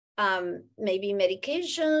maybe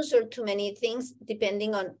medications or too many things,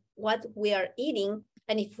 depending on what we are eating,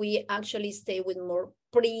 and if we actually stay with more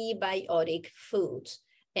prebiotic foods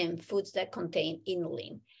and foods that contain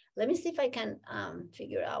inulin. Let me see if I can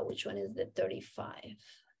figure out which one is the 35.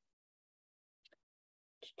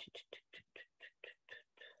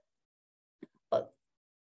 Oh,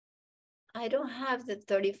 I don't have the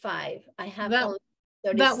 35. I have only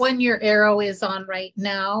 36. That one your arrow is on right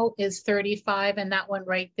now is 35, and that one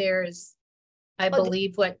right there is, I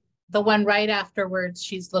believe, what the one right afterwards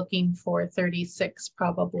she's looking for 36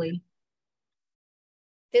 probably.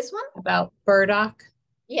 This one? About burdock?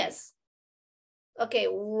 Yes. Okay,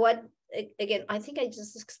 what, again, I think I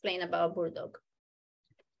just explained about burdock.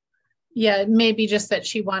 Yeah, maybe just that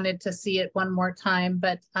she wanted to see it one more time,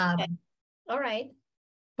 but Okay. All right.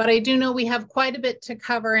 But I do know we have quite a bit to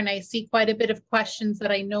cover, and I see quite a bit of questions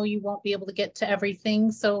that I know you won't be able to get to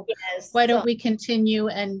everything. So yes, why don't we continue?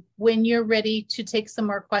 And when you're ready to take some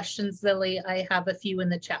more questions, Lily, I have a few in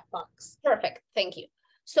the chat box. Perfect. Thank you.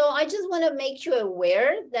 So I just want to make you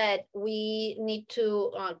aware that we need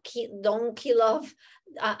to don't kill off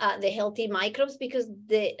the healthy microbes, because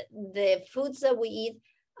the foods that we eat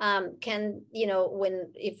can, you know,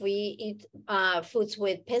 if we eat foods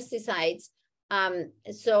with pesticides,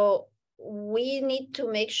 so we need to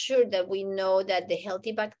make sure that we know that the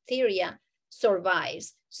healthy bacteria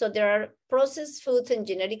survives. So there are processed foods and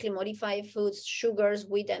genetically modified foods, sugars,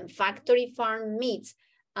 wheat, and factory farm meats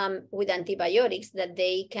with antibiotics that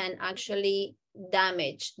they can actually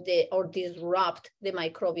damage or disrupt the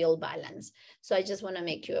microbial balance. So I just want to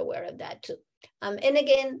make you aware of that too. And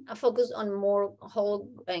again, I focus on more whole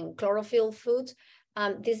and chlorophyll foods.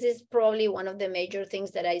 This is probably one of the major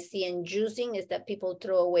things that I see in juicing, is that people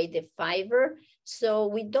throw away the fiber. So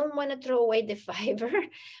we don't want to throw away the fiber.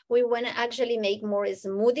 We want to actually make more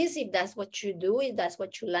smoothies, if that's what you do, if that's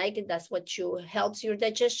what you like, if that's what helps your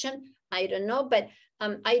digestion. I don't know, but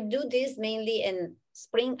I do this mainly in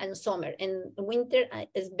spring and summer. In winter,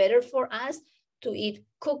 it's better for us to eat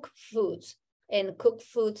cooked foods, and cooked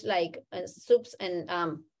foods like soups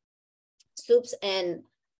and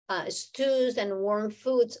stews and warm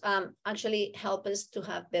foods actually help us to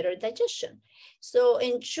have better digestion. So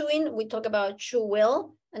in chewing, we talk about chew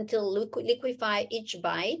well until liquefy each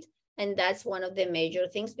bite. And that's one of the major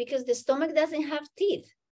things, because the stomach doesn't have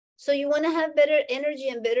teeth. So you want to have better energy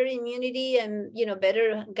and better immunity and, you know,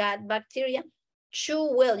 better gut bacteria.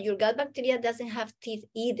 Chew well. Your gut bacteria doesn't have teeth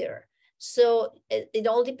either. So it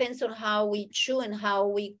all depends on how we chew and how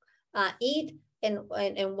we eat and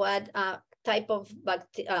what type of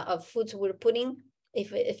foods we're putting.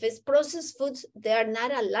 If it's processed foods, they are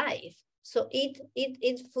not alive. So eat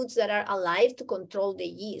foods that are alive to control the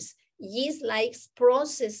yeast. Yeast likes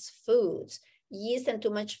processed foods. yeast and too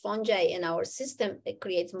much fungi in our system, it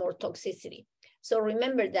creates more toxicity. So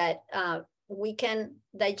remember that we can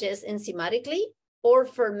digest enzymatically or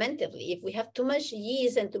fermentatively. If we have too much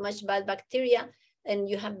yeast and too much bad bacteria, and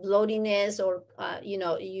you have bloatiness, or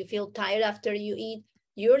you feel tired after you eat,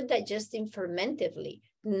 you're digesting fermentatively,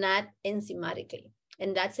 not enzymatically.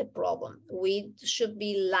 And that's a problem. We should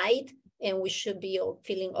be light and we should be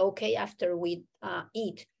feeling okay after we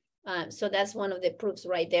eat. So that's one of the proofs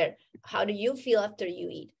right there. How do you feel after you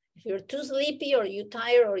eat? If you're too sleepy or you're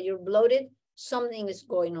tired or you're bloated, something is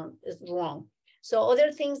going on, is wrong. So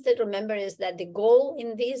other things that remember is that the goal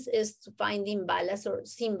in this is to find imbalance or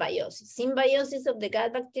symbiosis. Symbiosis of the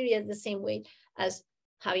gut bacteria is the same way as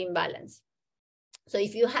having balance. So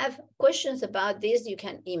if you have questions about this, you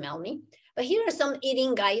can email me. But here are some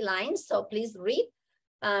eating guidelines, so please read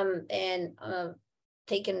and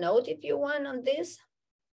take a note if you want on this.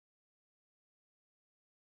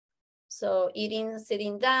 So eating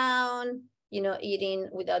sitting down, eating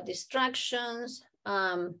without distractions,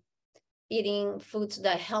 eating foods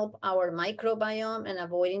that help our microbiome and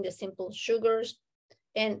avoiding the simple sugars.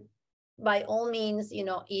 And by all means,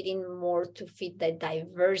 eating more to fit the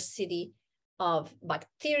diversity of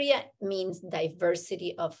bacteria means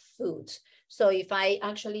diversity of foods. So if I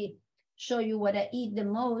actually show you what I eat the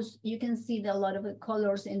most, you can see that a lot of the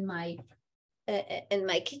colors in my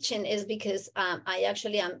kitchen is because I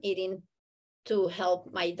actually am eating to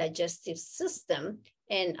help my digestive system.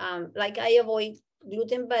 And like I avoid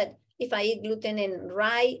gluten, but if I eat gluten and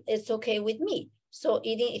rye, it's okay with me. So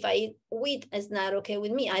if I eat wheat, it's not okay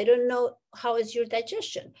with me. I don't know how is your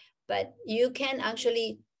digestion, but you can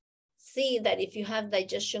actually see that if you have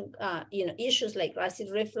digestion issues like acid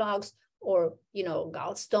reflux or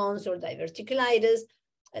gallstones or diverticulitis,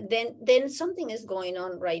 then something is going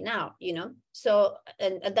on right now, So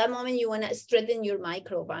and at that moment, you want to strengthen your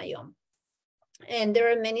microbiome. And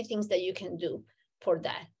there are many things that you can do for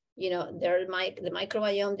that. The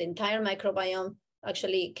microbiome, the entire microbiome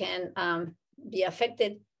actually can be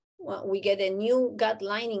affected. We get a new gut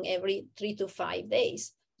lining every 3 to 5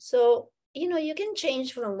 days. So, you can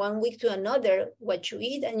change from 1 week to another what you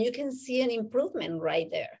eat, and you can see an improvement right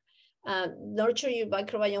there. Nurture your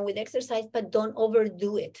microbiome with exercise, but don't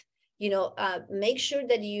overdo it. Make sure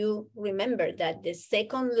that you remember that the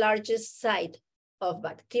second largest site of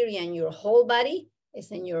bacteria in your whole body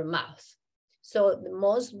is in your mouth. So the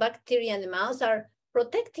most bacteria in the mouth are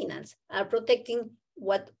protecting us, are protecting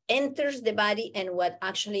what enters the body and what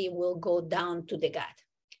actually will go down to the gut.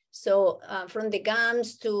 So from the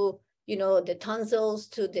gums to, the tonsils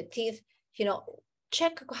to the teeth,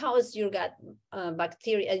 check how is your gut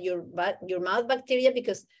bacteria, your mouth bacteria,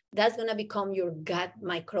 because that's going to become your gut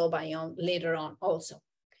microbiome later on also.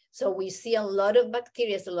 So we see a lot of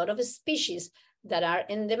bacteria, a lot of species that are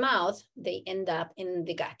in the mouth, they end up in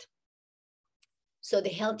the gut. So the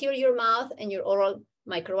healthier your mouth and your oral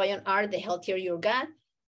microbiome are, the healthier your gut,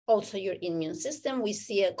 also your immune system. We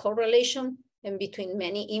see a correlation in between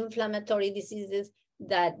many inflammatory diseases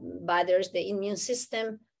that bothers the immune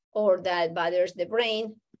system or that bothers the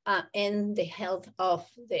brain and the health of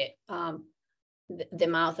the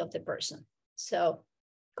mouth of the person. So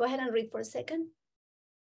go ahead and read for a second.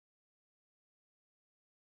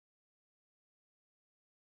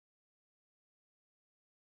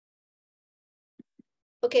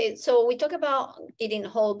 Okay, so we talk about eating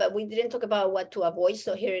whole, but we didn't talk about what to avoid.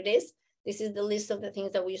 So here it is. This is the list of the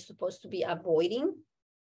things that we're supposed to be avoiding.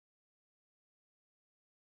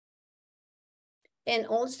 And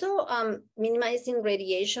also minimizing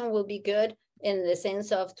radiation will be good in the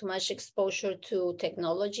sense of too much exposure to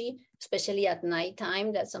technology, especially at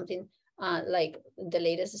nighttime. That's something like the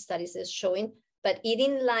latest studies is showing. But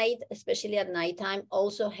eating light, especially at nighttime,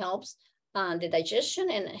 also helps the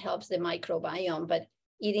digestion and helps the microbiome. But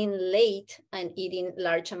eating late and eating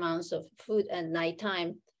large amounts of food at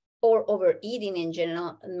nighttime or overeating in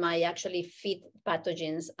general might actually feed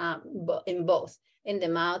pathogens in both, in the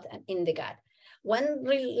mouth and in the gut. One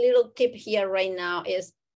little tip here right now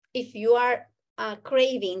is if you are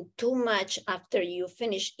craving too much after you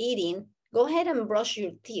finish eating, go ahead and brush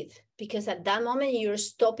your teeth, because at that moment you're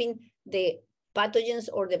stopping the pathogens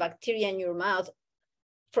or the bacteria in your mouth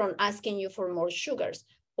from asking you for more sugars,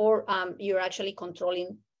 or you're actually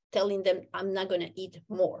telling them, I'm not going to eat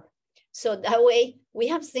more. So that way we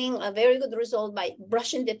have seen a very good result by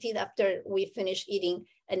brushing the teeth after we finish eating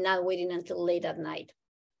and not waiting until late at night.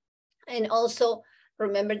 And also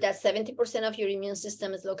remember that 70% of your immune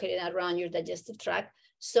system is located around your digestive tract.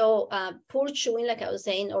 So poor chewing, like I was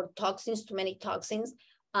saying, or toxins, too many toxins,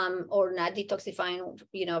 or not detoxifying,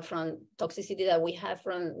 from toxicity that we have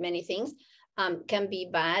from many things, can be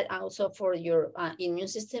bad also for your immune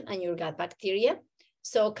system and your gut bacteria.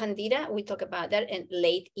 So candida, we talk about that, and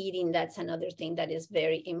late eating, that's another thing that is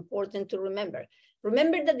very important to remember.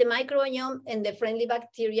 Remember that the microbiome and the friendly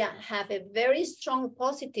bacteria have a very strong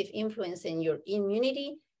positive influence in your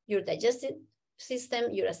immunity, your digestive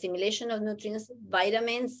system, your assimilation of nutrients,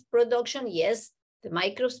 vitamins production. Yes, the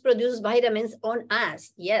microbes produce vitamins on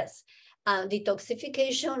us. Yes,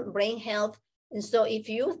 detoxification, brain health. And so if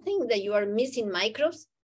you think that you are missing microbes,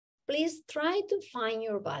 please try to find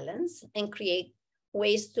your balance and create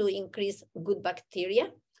ways to increase good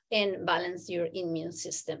bacteria and balance your immune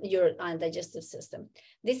system, your digestive system.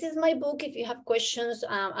 This is my book. If you have questions,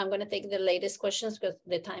 I'm going to take the latest questions because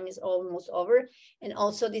the time is almost over. And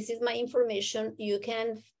also, this is my information. You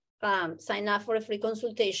can sign up for a free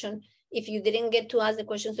consultation. If you didn't get to ask the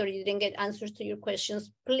questions or you didn't get answers to your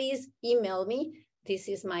questions, please email me. This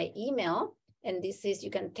is my email. And this is,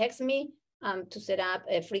 you can text me to set up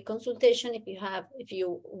a free consultation if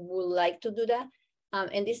you would like to do that.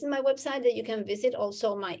 And this is my website that you can visit.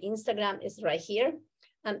 Also, my Instagram is right here.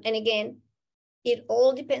 And again, it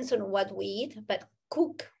all depends on what we eat, but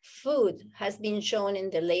cooked food has been shown in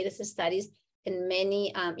the latest studies in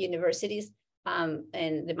many universities and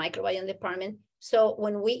the microbiome department. So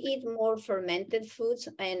when we eat more fermented foods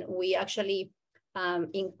and we actually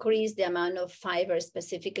increase the amount of fiber,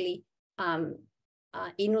 specifically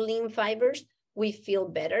inulin fibers, we feel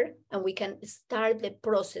better and we can start the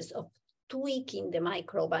process of tweaking the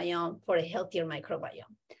microbiome for a healthier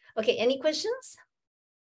microbiome. Okay, any questions?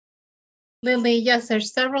 Lily, yes,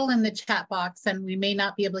 there's several in the chat box and we may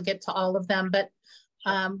not be able to get to all of them, but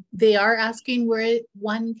they are asking where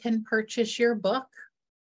one can purchase your book.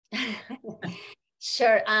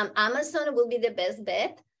 Sure, Amazon will be the best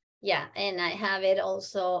bet. Yeah, and I have it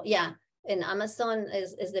also, yeah, and Amazon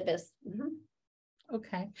is the best. Mm-hmm.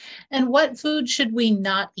 Okay, and what food should we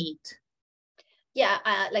not eat? Yeah,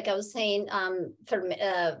 like I was saying,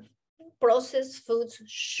 processed foods,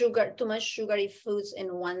 sugar, too much sugary foods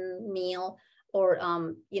in one meal, or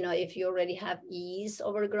if you already have yeast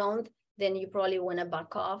overgrown, then you probably want to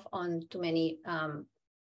back off on too many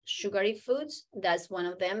sugary foods. That's one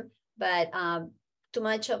of them. But too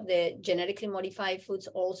much of the genetically modified foods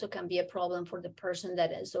also can be a problem for the person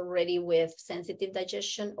that is already with sensitive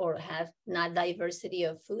digestion or have not diversity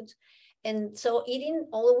of foods. And so eating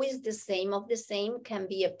always the same of the same can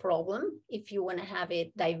be a problem if you want to have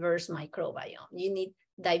a diverse microbiome. You need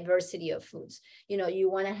diversity of foods. You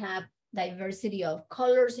want to have diversity of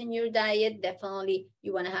colors in your diet. Definitely,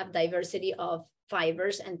 you want to have diversity of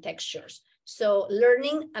fibers and textures. So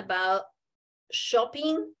learning about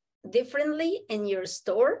shopping differently in your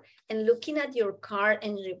store and looking at your cart,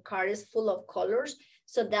 and your cart is full of colors.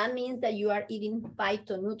 So that means that you are eating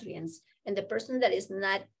phytonutrients. And the person that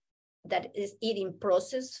is eating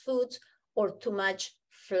processed foods or too much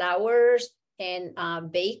flours and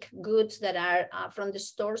baked goods that are from the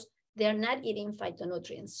stores, they're not eating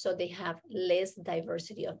phytonutrients. So they have less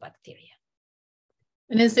diversity of bacteria.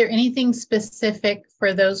 And is there anything specific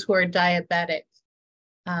for those who are diabetic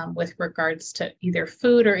with regards to either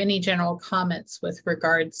food or any general comments with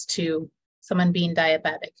regards to someone being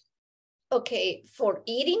diabetic? Okay, for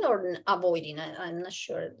eating or avoiding? I'm not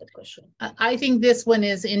sure the question. I think this one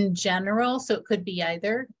is in general, so it could be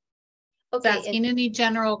either. Okay. It's asking any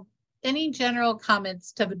general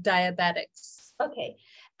comments to diabetics. Okay,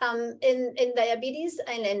 in diabetes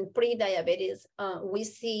and in pre-diabetes, we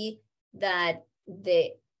see that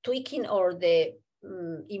the tweaking or the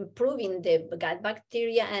improving the gut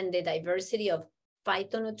bacteria and the diversity of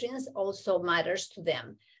phytonutrients also matters to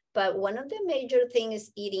them. But one of the major things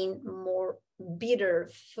is eating more bitter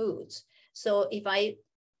foods. So if I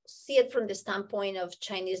see it from the standpoint of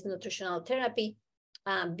Chinese nutritional therapy,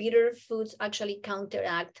 bitter foods actually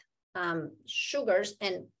counteract sugars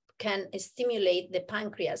and can stimulate the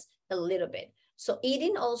pancreas a little bit. So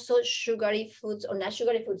eating also sugary foods, or not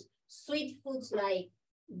sugary foods, sweet foods like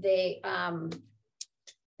the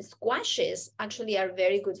squashes actually are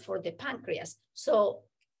very good for the pancreas. So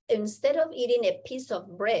instead of eating a piece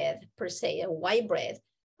of bread, per se, a white bread,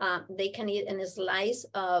 they can eat a slice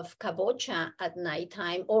of kabocha at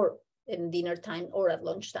nighttime or in dinner time or at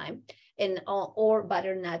lunchtime, or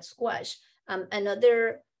butternut squash.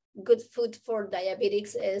 Another good food for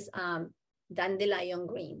diabetics is dandelion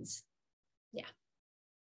greens. Yeah.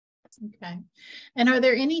 Okay. And are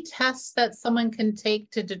there any tests that someone can take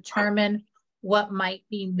to determine what might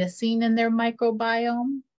be missing in their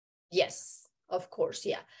microbiome? Yes, of course.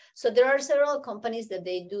 Yeah. So there are several companies that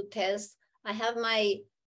they do tests. I have my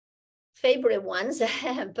favorite ones,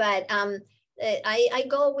 but I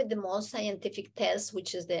go with the most scientific test,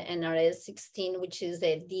 which is the NRS 16, which is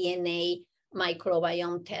the DNA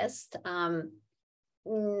microbiome test.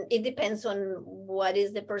 It depends on what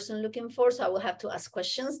is the person looking for, so I will have to ask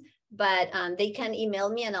questions, but they can email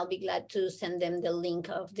me and I'll be glad to send them the link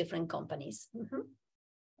of different companies. Mm-hmm.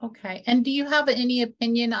 Okay, and do you have any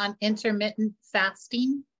opinion on intermittent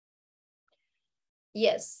fasting?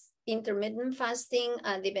 Yes, intermittent fasting,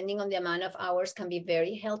 depending on the amount of hours, can be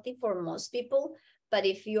very healthy for most people. But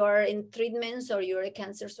if you are in treatments or you're a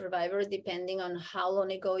cancer survivor, depending on how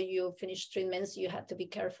long ago you finished treatments, you have to be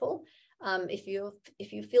careful. If you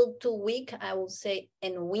feel too weak, I will say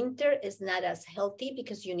in winter is not as healthy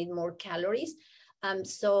because you need more calories.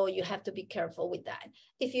 So you have to be careful with that.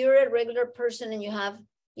 If you're a regular person and you have,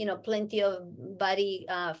 plenty of body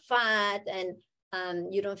fat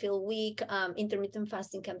and you don't feel weak, intermittent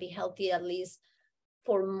fasting can be healthy, at least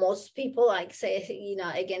for most people. Like say,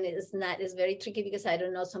 again, it's very tricky because I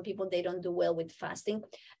don't know, some people, they don't do well with fasting.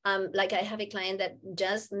 Like I have a client that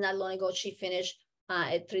just not long ago, she finished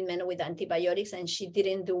a treatment with antibiotics and she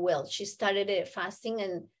didn't do well. She started fasting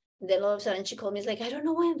and then all of a sudden she called me, it's like, I don't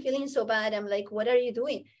know why I'm feeling so bad. I'm like, what are you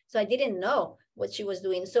doing? So I didn't know what she was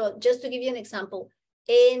doing. So just to give you an example,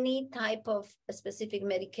 any type of specific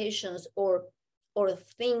medications or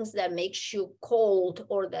things that makes you cold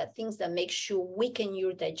or the things that makes you weaken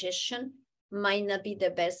your digestion might not be the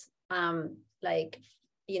best,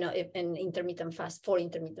 if an intermittent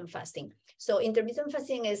fasting. So intermittent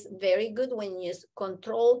fasting is very good when it's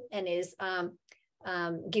controlled and is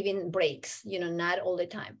giving breaks, not all the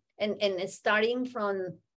time. And it's starting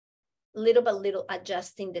from little by little,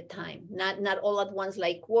 adjusting the time, not all at once,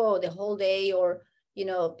 like, whoa, the whole day, or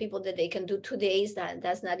people that they can do 2 days,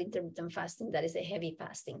 that's not intermittent fasting, that is a heavy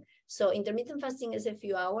fasting. So intermittent fasting is a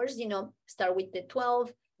few hours, start with the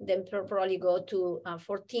 12, then probably go to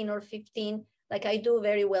 14 or 15. Like I do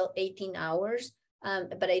very well 18 hours,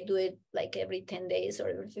 but I do it like every 10 days or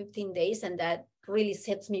every 15 days. And that really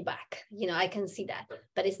sets me back. I can see that,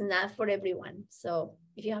 but it's not for everyone. So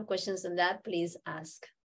if you have questions on that, please ask.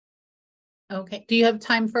 Okay, do you have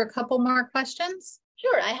time for a couple more questions?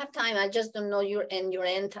 Sure, I have time. I just don't know your end.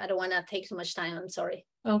 I don't want to take so much time. I'm sorry.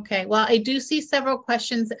 Okay, well, I do see several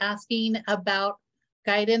questions asking about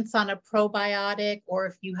guidance on a probiotic, or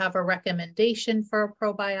if you have a recommendation for a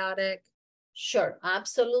probiotic. Sure,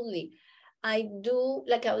 absolutely. I do,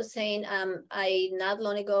 like I was saying, I not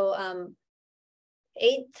long ago,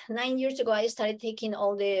 8-9 years ago, I started taking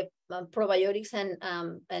all the probiotics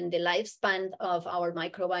and the lifespan of our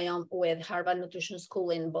microbiome with Harvard Nutrition School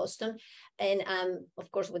in Boston. And of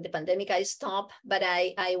course, with the pandemic, I stopped, but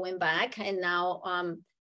I went back, and now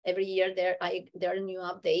every year there are new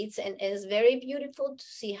updates, and it's very beautiful to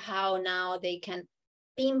see how now they can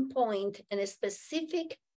pinpoint a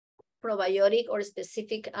specific probiotic or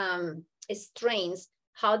specific strains,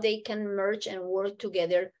 how they can merge and work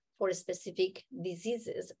together for specific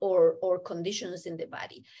diseases or conditions in the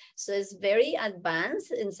body. So it's very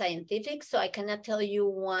advanced and scientific. So I cannot tell you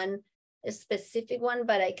one specific one,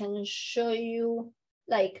 but I can show you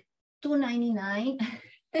like $2.99.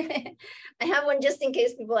 I have one just in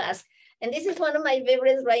case people ask. And this is one of my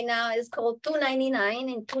favorites right now. It's called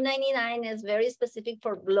 $2.99, and $2.99 is very specific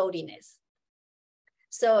for bloatiness.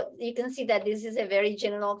 So you can see that this is a very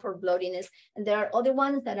general for bloatiness. And there are other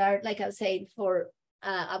ones that are, like I said, for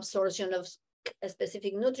absorption of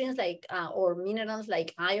specific nutrients like or minerals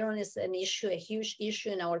like iron is an issue, a huge issue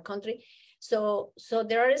in our country. So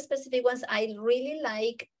there are specific ones. I really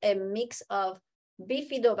like a mix of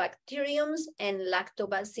bifidobacteriums and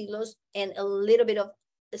lactobacillus and a little bit of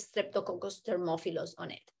streptococcus thermophilus on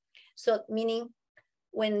it. So meaning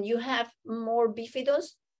when you have more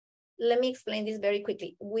bifidos, let me explain this very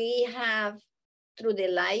quickly. We have, through the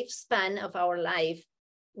lifespan of our life,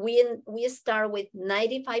 we start with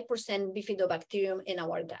 95% bifidobacterium in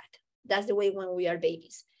our gut. That's the way when we are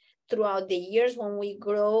babies. Throughout the years, when we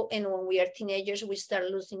grow and when we are teenagers, we start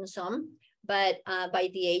losing some. But by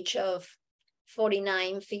the age of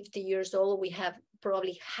 49, 50 years old, we have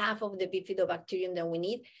probably half of the bifidobacterium that we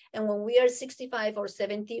need. And when we are 65 or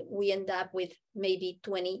 70, we end up with maybe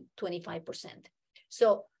 20, 25%.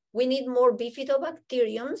 So we need more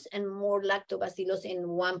bifidobacteriums and more lactobacillus in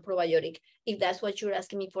one probiotic. If that's what you're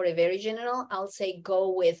asking me for a very general, I'll say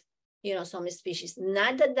go with, some species.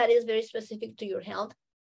 Not that that is very specific to your health.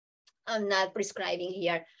 I'm not prescribing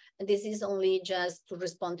here. This is only just to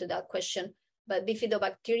respond to that question. But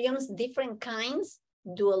bifidobacteriums, different kinds,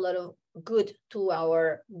 do a lot of good to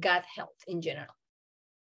our gut health in general.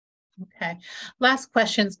 Okay. Last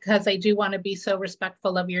questions, because I do want to be so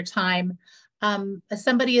respectful of your time.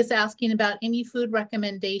 Somebody is asking about any food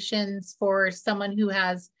recommendations for someone who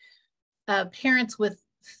has parents with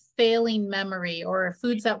failing memory, or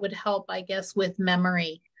foods that would help, I guess, with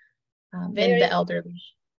memory in the elderly.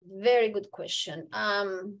 Very good question.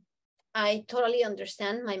 I totally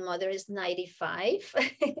understand. My mother is 95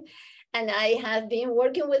 and I have been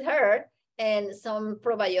working with her and some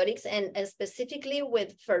probiotics, and specifically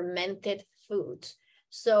with fermented foods.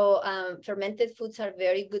 So fermented foods are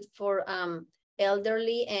very good for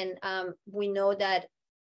elderly, and we know that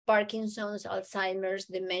Parkinson's, Alzheimer's,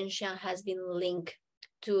 dementia has been linked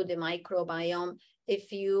to the microbiome.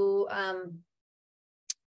 If you,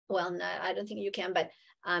 well, no, I don't think you can, but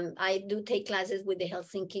I do take classes with the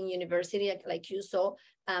Helsinki University, like you saw,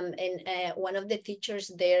 and one of the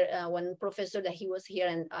teachers there, one professor that he was here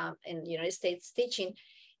in the United States teaching,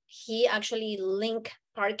 he actually linked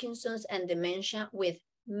Parkinson's and dementia with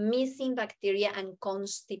missing bacteria and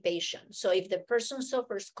constipation. So if the person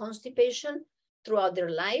suffers constipation throughout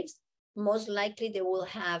their lives, most likely they will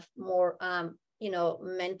have more,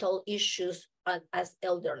 mental issues as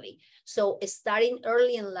elderly. So starting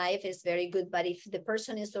early in life is very good, but if the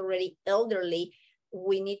person is already elderly,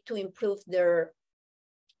 we need to improve their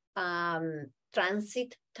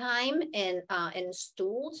transit time and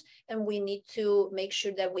stools, and we need to make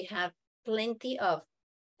sure that we have plenty of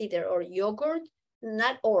either or yogurt,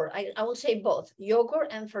 I will say both,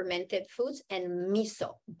 yogurt and fermented foods and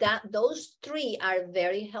miso. Those three are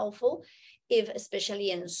very helpful, especially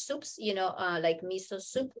in soups, like miso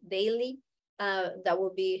soup daily. That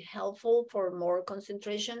will be helpful for more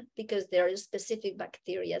concentration because there are specific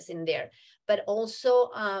bacteria in there. But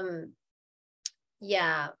also, I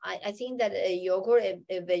think that a yogurt,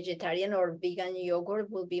 a vegetarian or vegan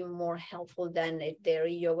yogurt will be more helpful than a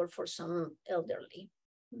dairy yogurt for some elderly.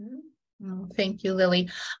 Mm-hmm. Oh, thank you, Lily.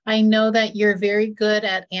 I know that you're very good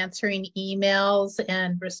at answering emails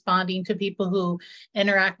and responding to people who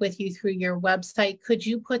interact with you through your website. Could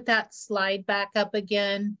you put that slide back up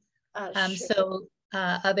again? Sure. So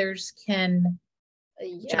others can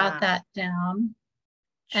jot that down.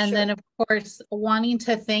 And sure. then, of course, wanting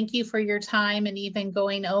to thank you for your time and even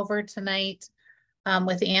going over tonight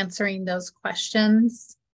with answering those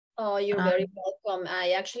questions. Oh, you're very welcome.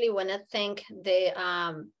 I actually want to thank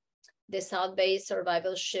the South Bay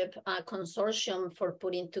Survivorship Consortium for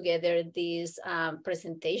putting together this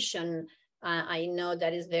presentation. I know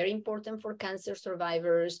that is very important for cancer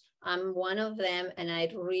survivors. I'm one of them, and I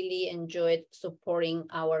really enjoyed supporting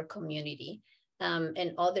our community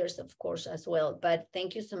and others, of course, as well. But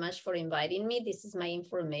thank you so much for inviting me. This is my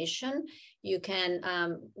information. You can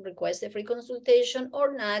request a free consultation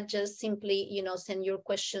or not, just simply, send your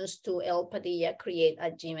questions to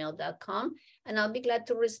lpadillacreate@gmail.com, and I'll be glad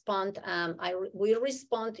to respond. I will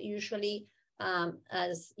respond usually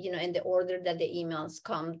as, in the order that the emails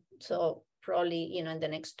come. So probably, in the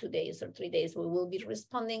next 2 days or 3 days, we will be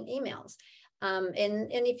responding emails.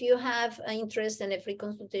 And if you have an interest in a free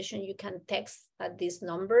consultation, you can text at this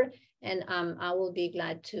number, and I will be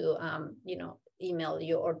glad to, email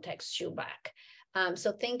you or text you back.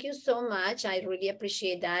 So thank you so much. I really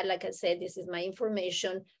appreciate that. Like I said, this is my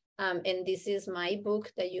information, and this is my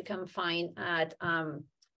book that you can find at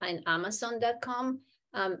Amazon.com.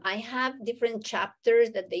 I have different chapters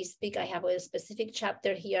that they speak. I have a specific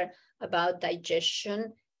chapter here about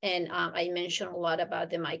digestion, and I mentioned a lot about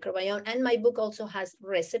the microbiome. And my book also has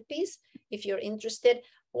recipes if you're interested,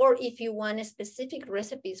 or if you want specific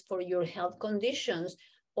recipes for your health conditions,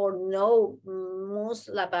 or know most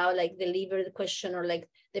about like the liver question or like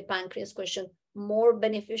the pancreas question, more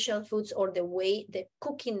beneficial foods or the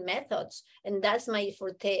cooking methods. And that's my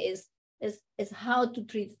forte, is how to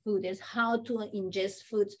treat food, is how to ingest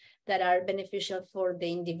foods that are beneficial for the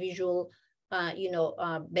individual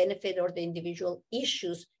benefit or the individual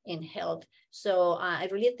issues in health. So I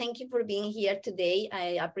really thank you for being here today.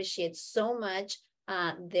 I appreciate so much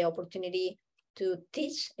the opportunity to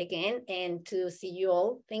teach again and to see you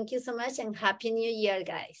all. Thank you so much, and Happy New Year,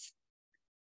 guys.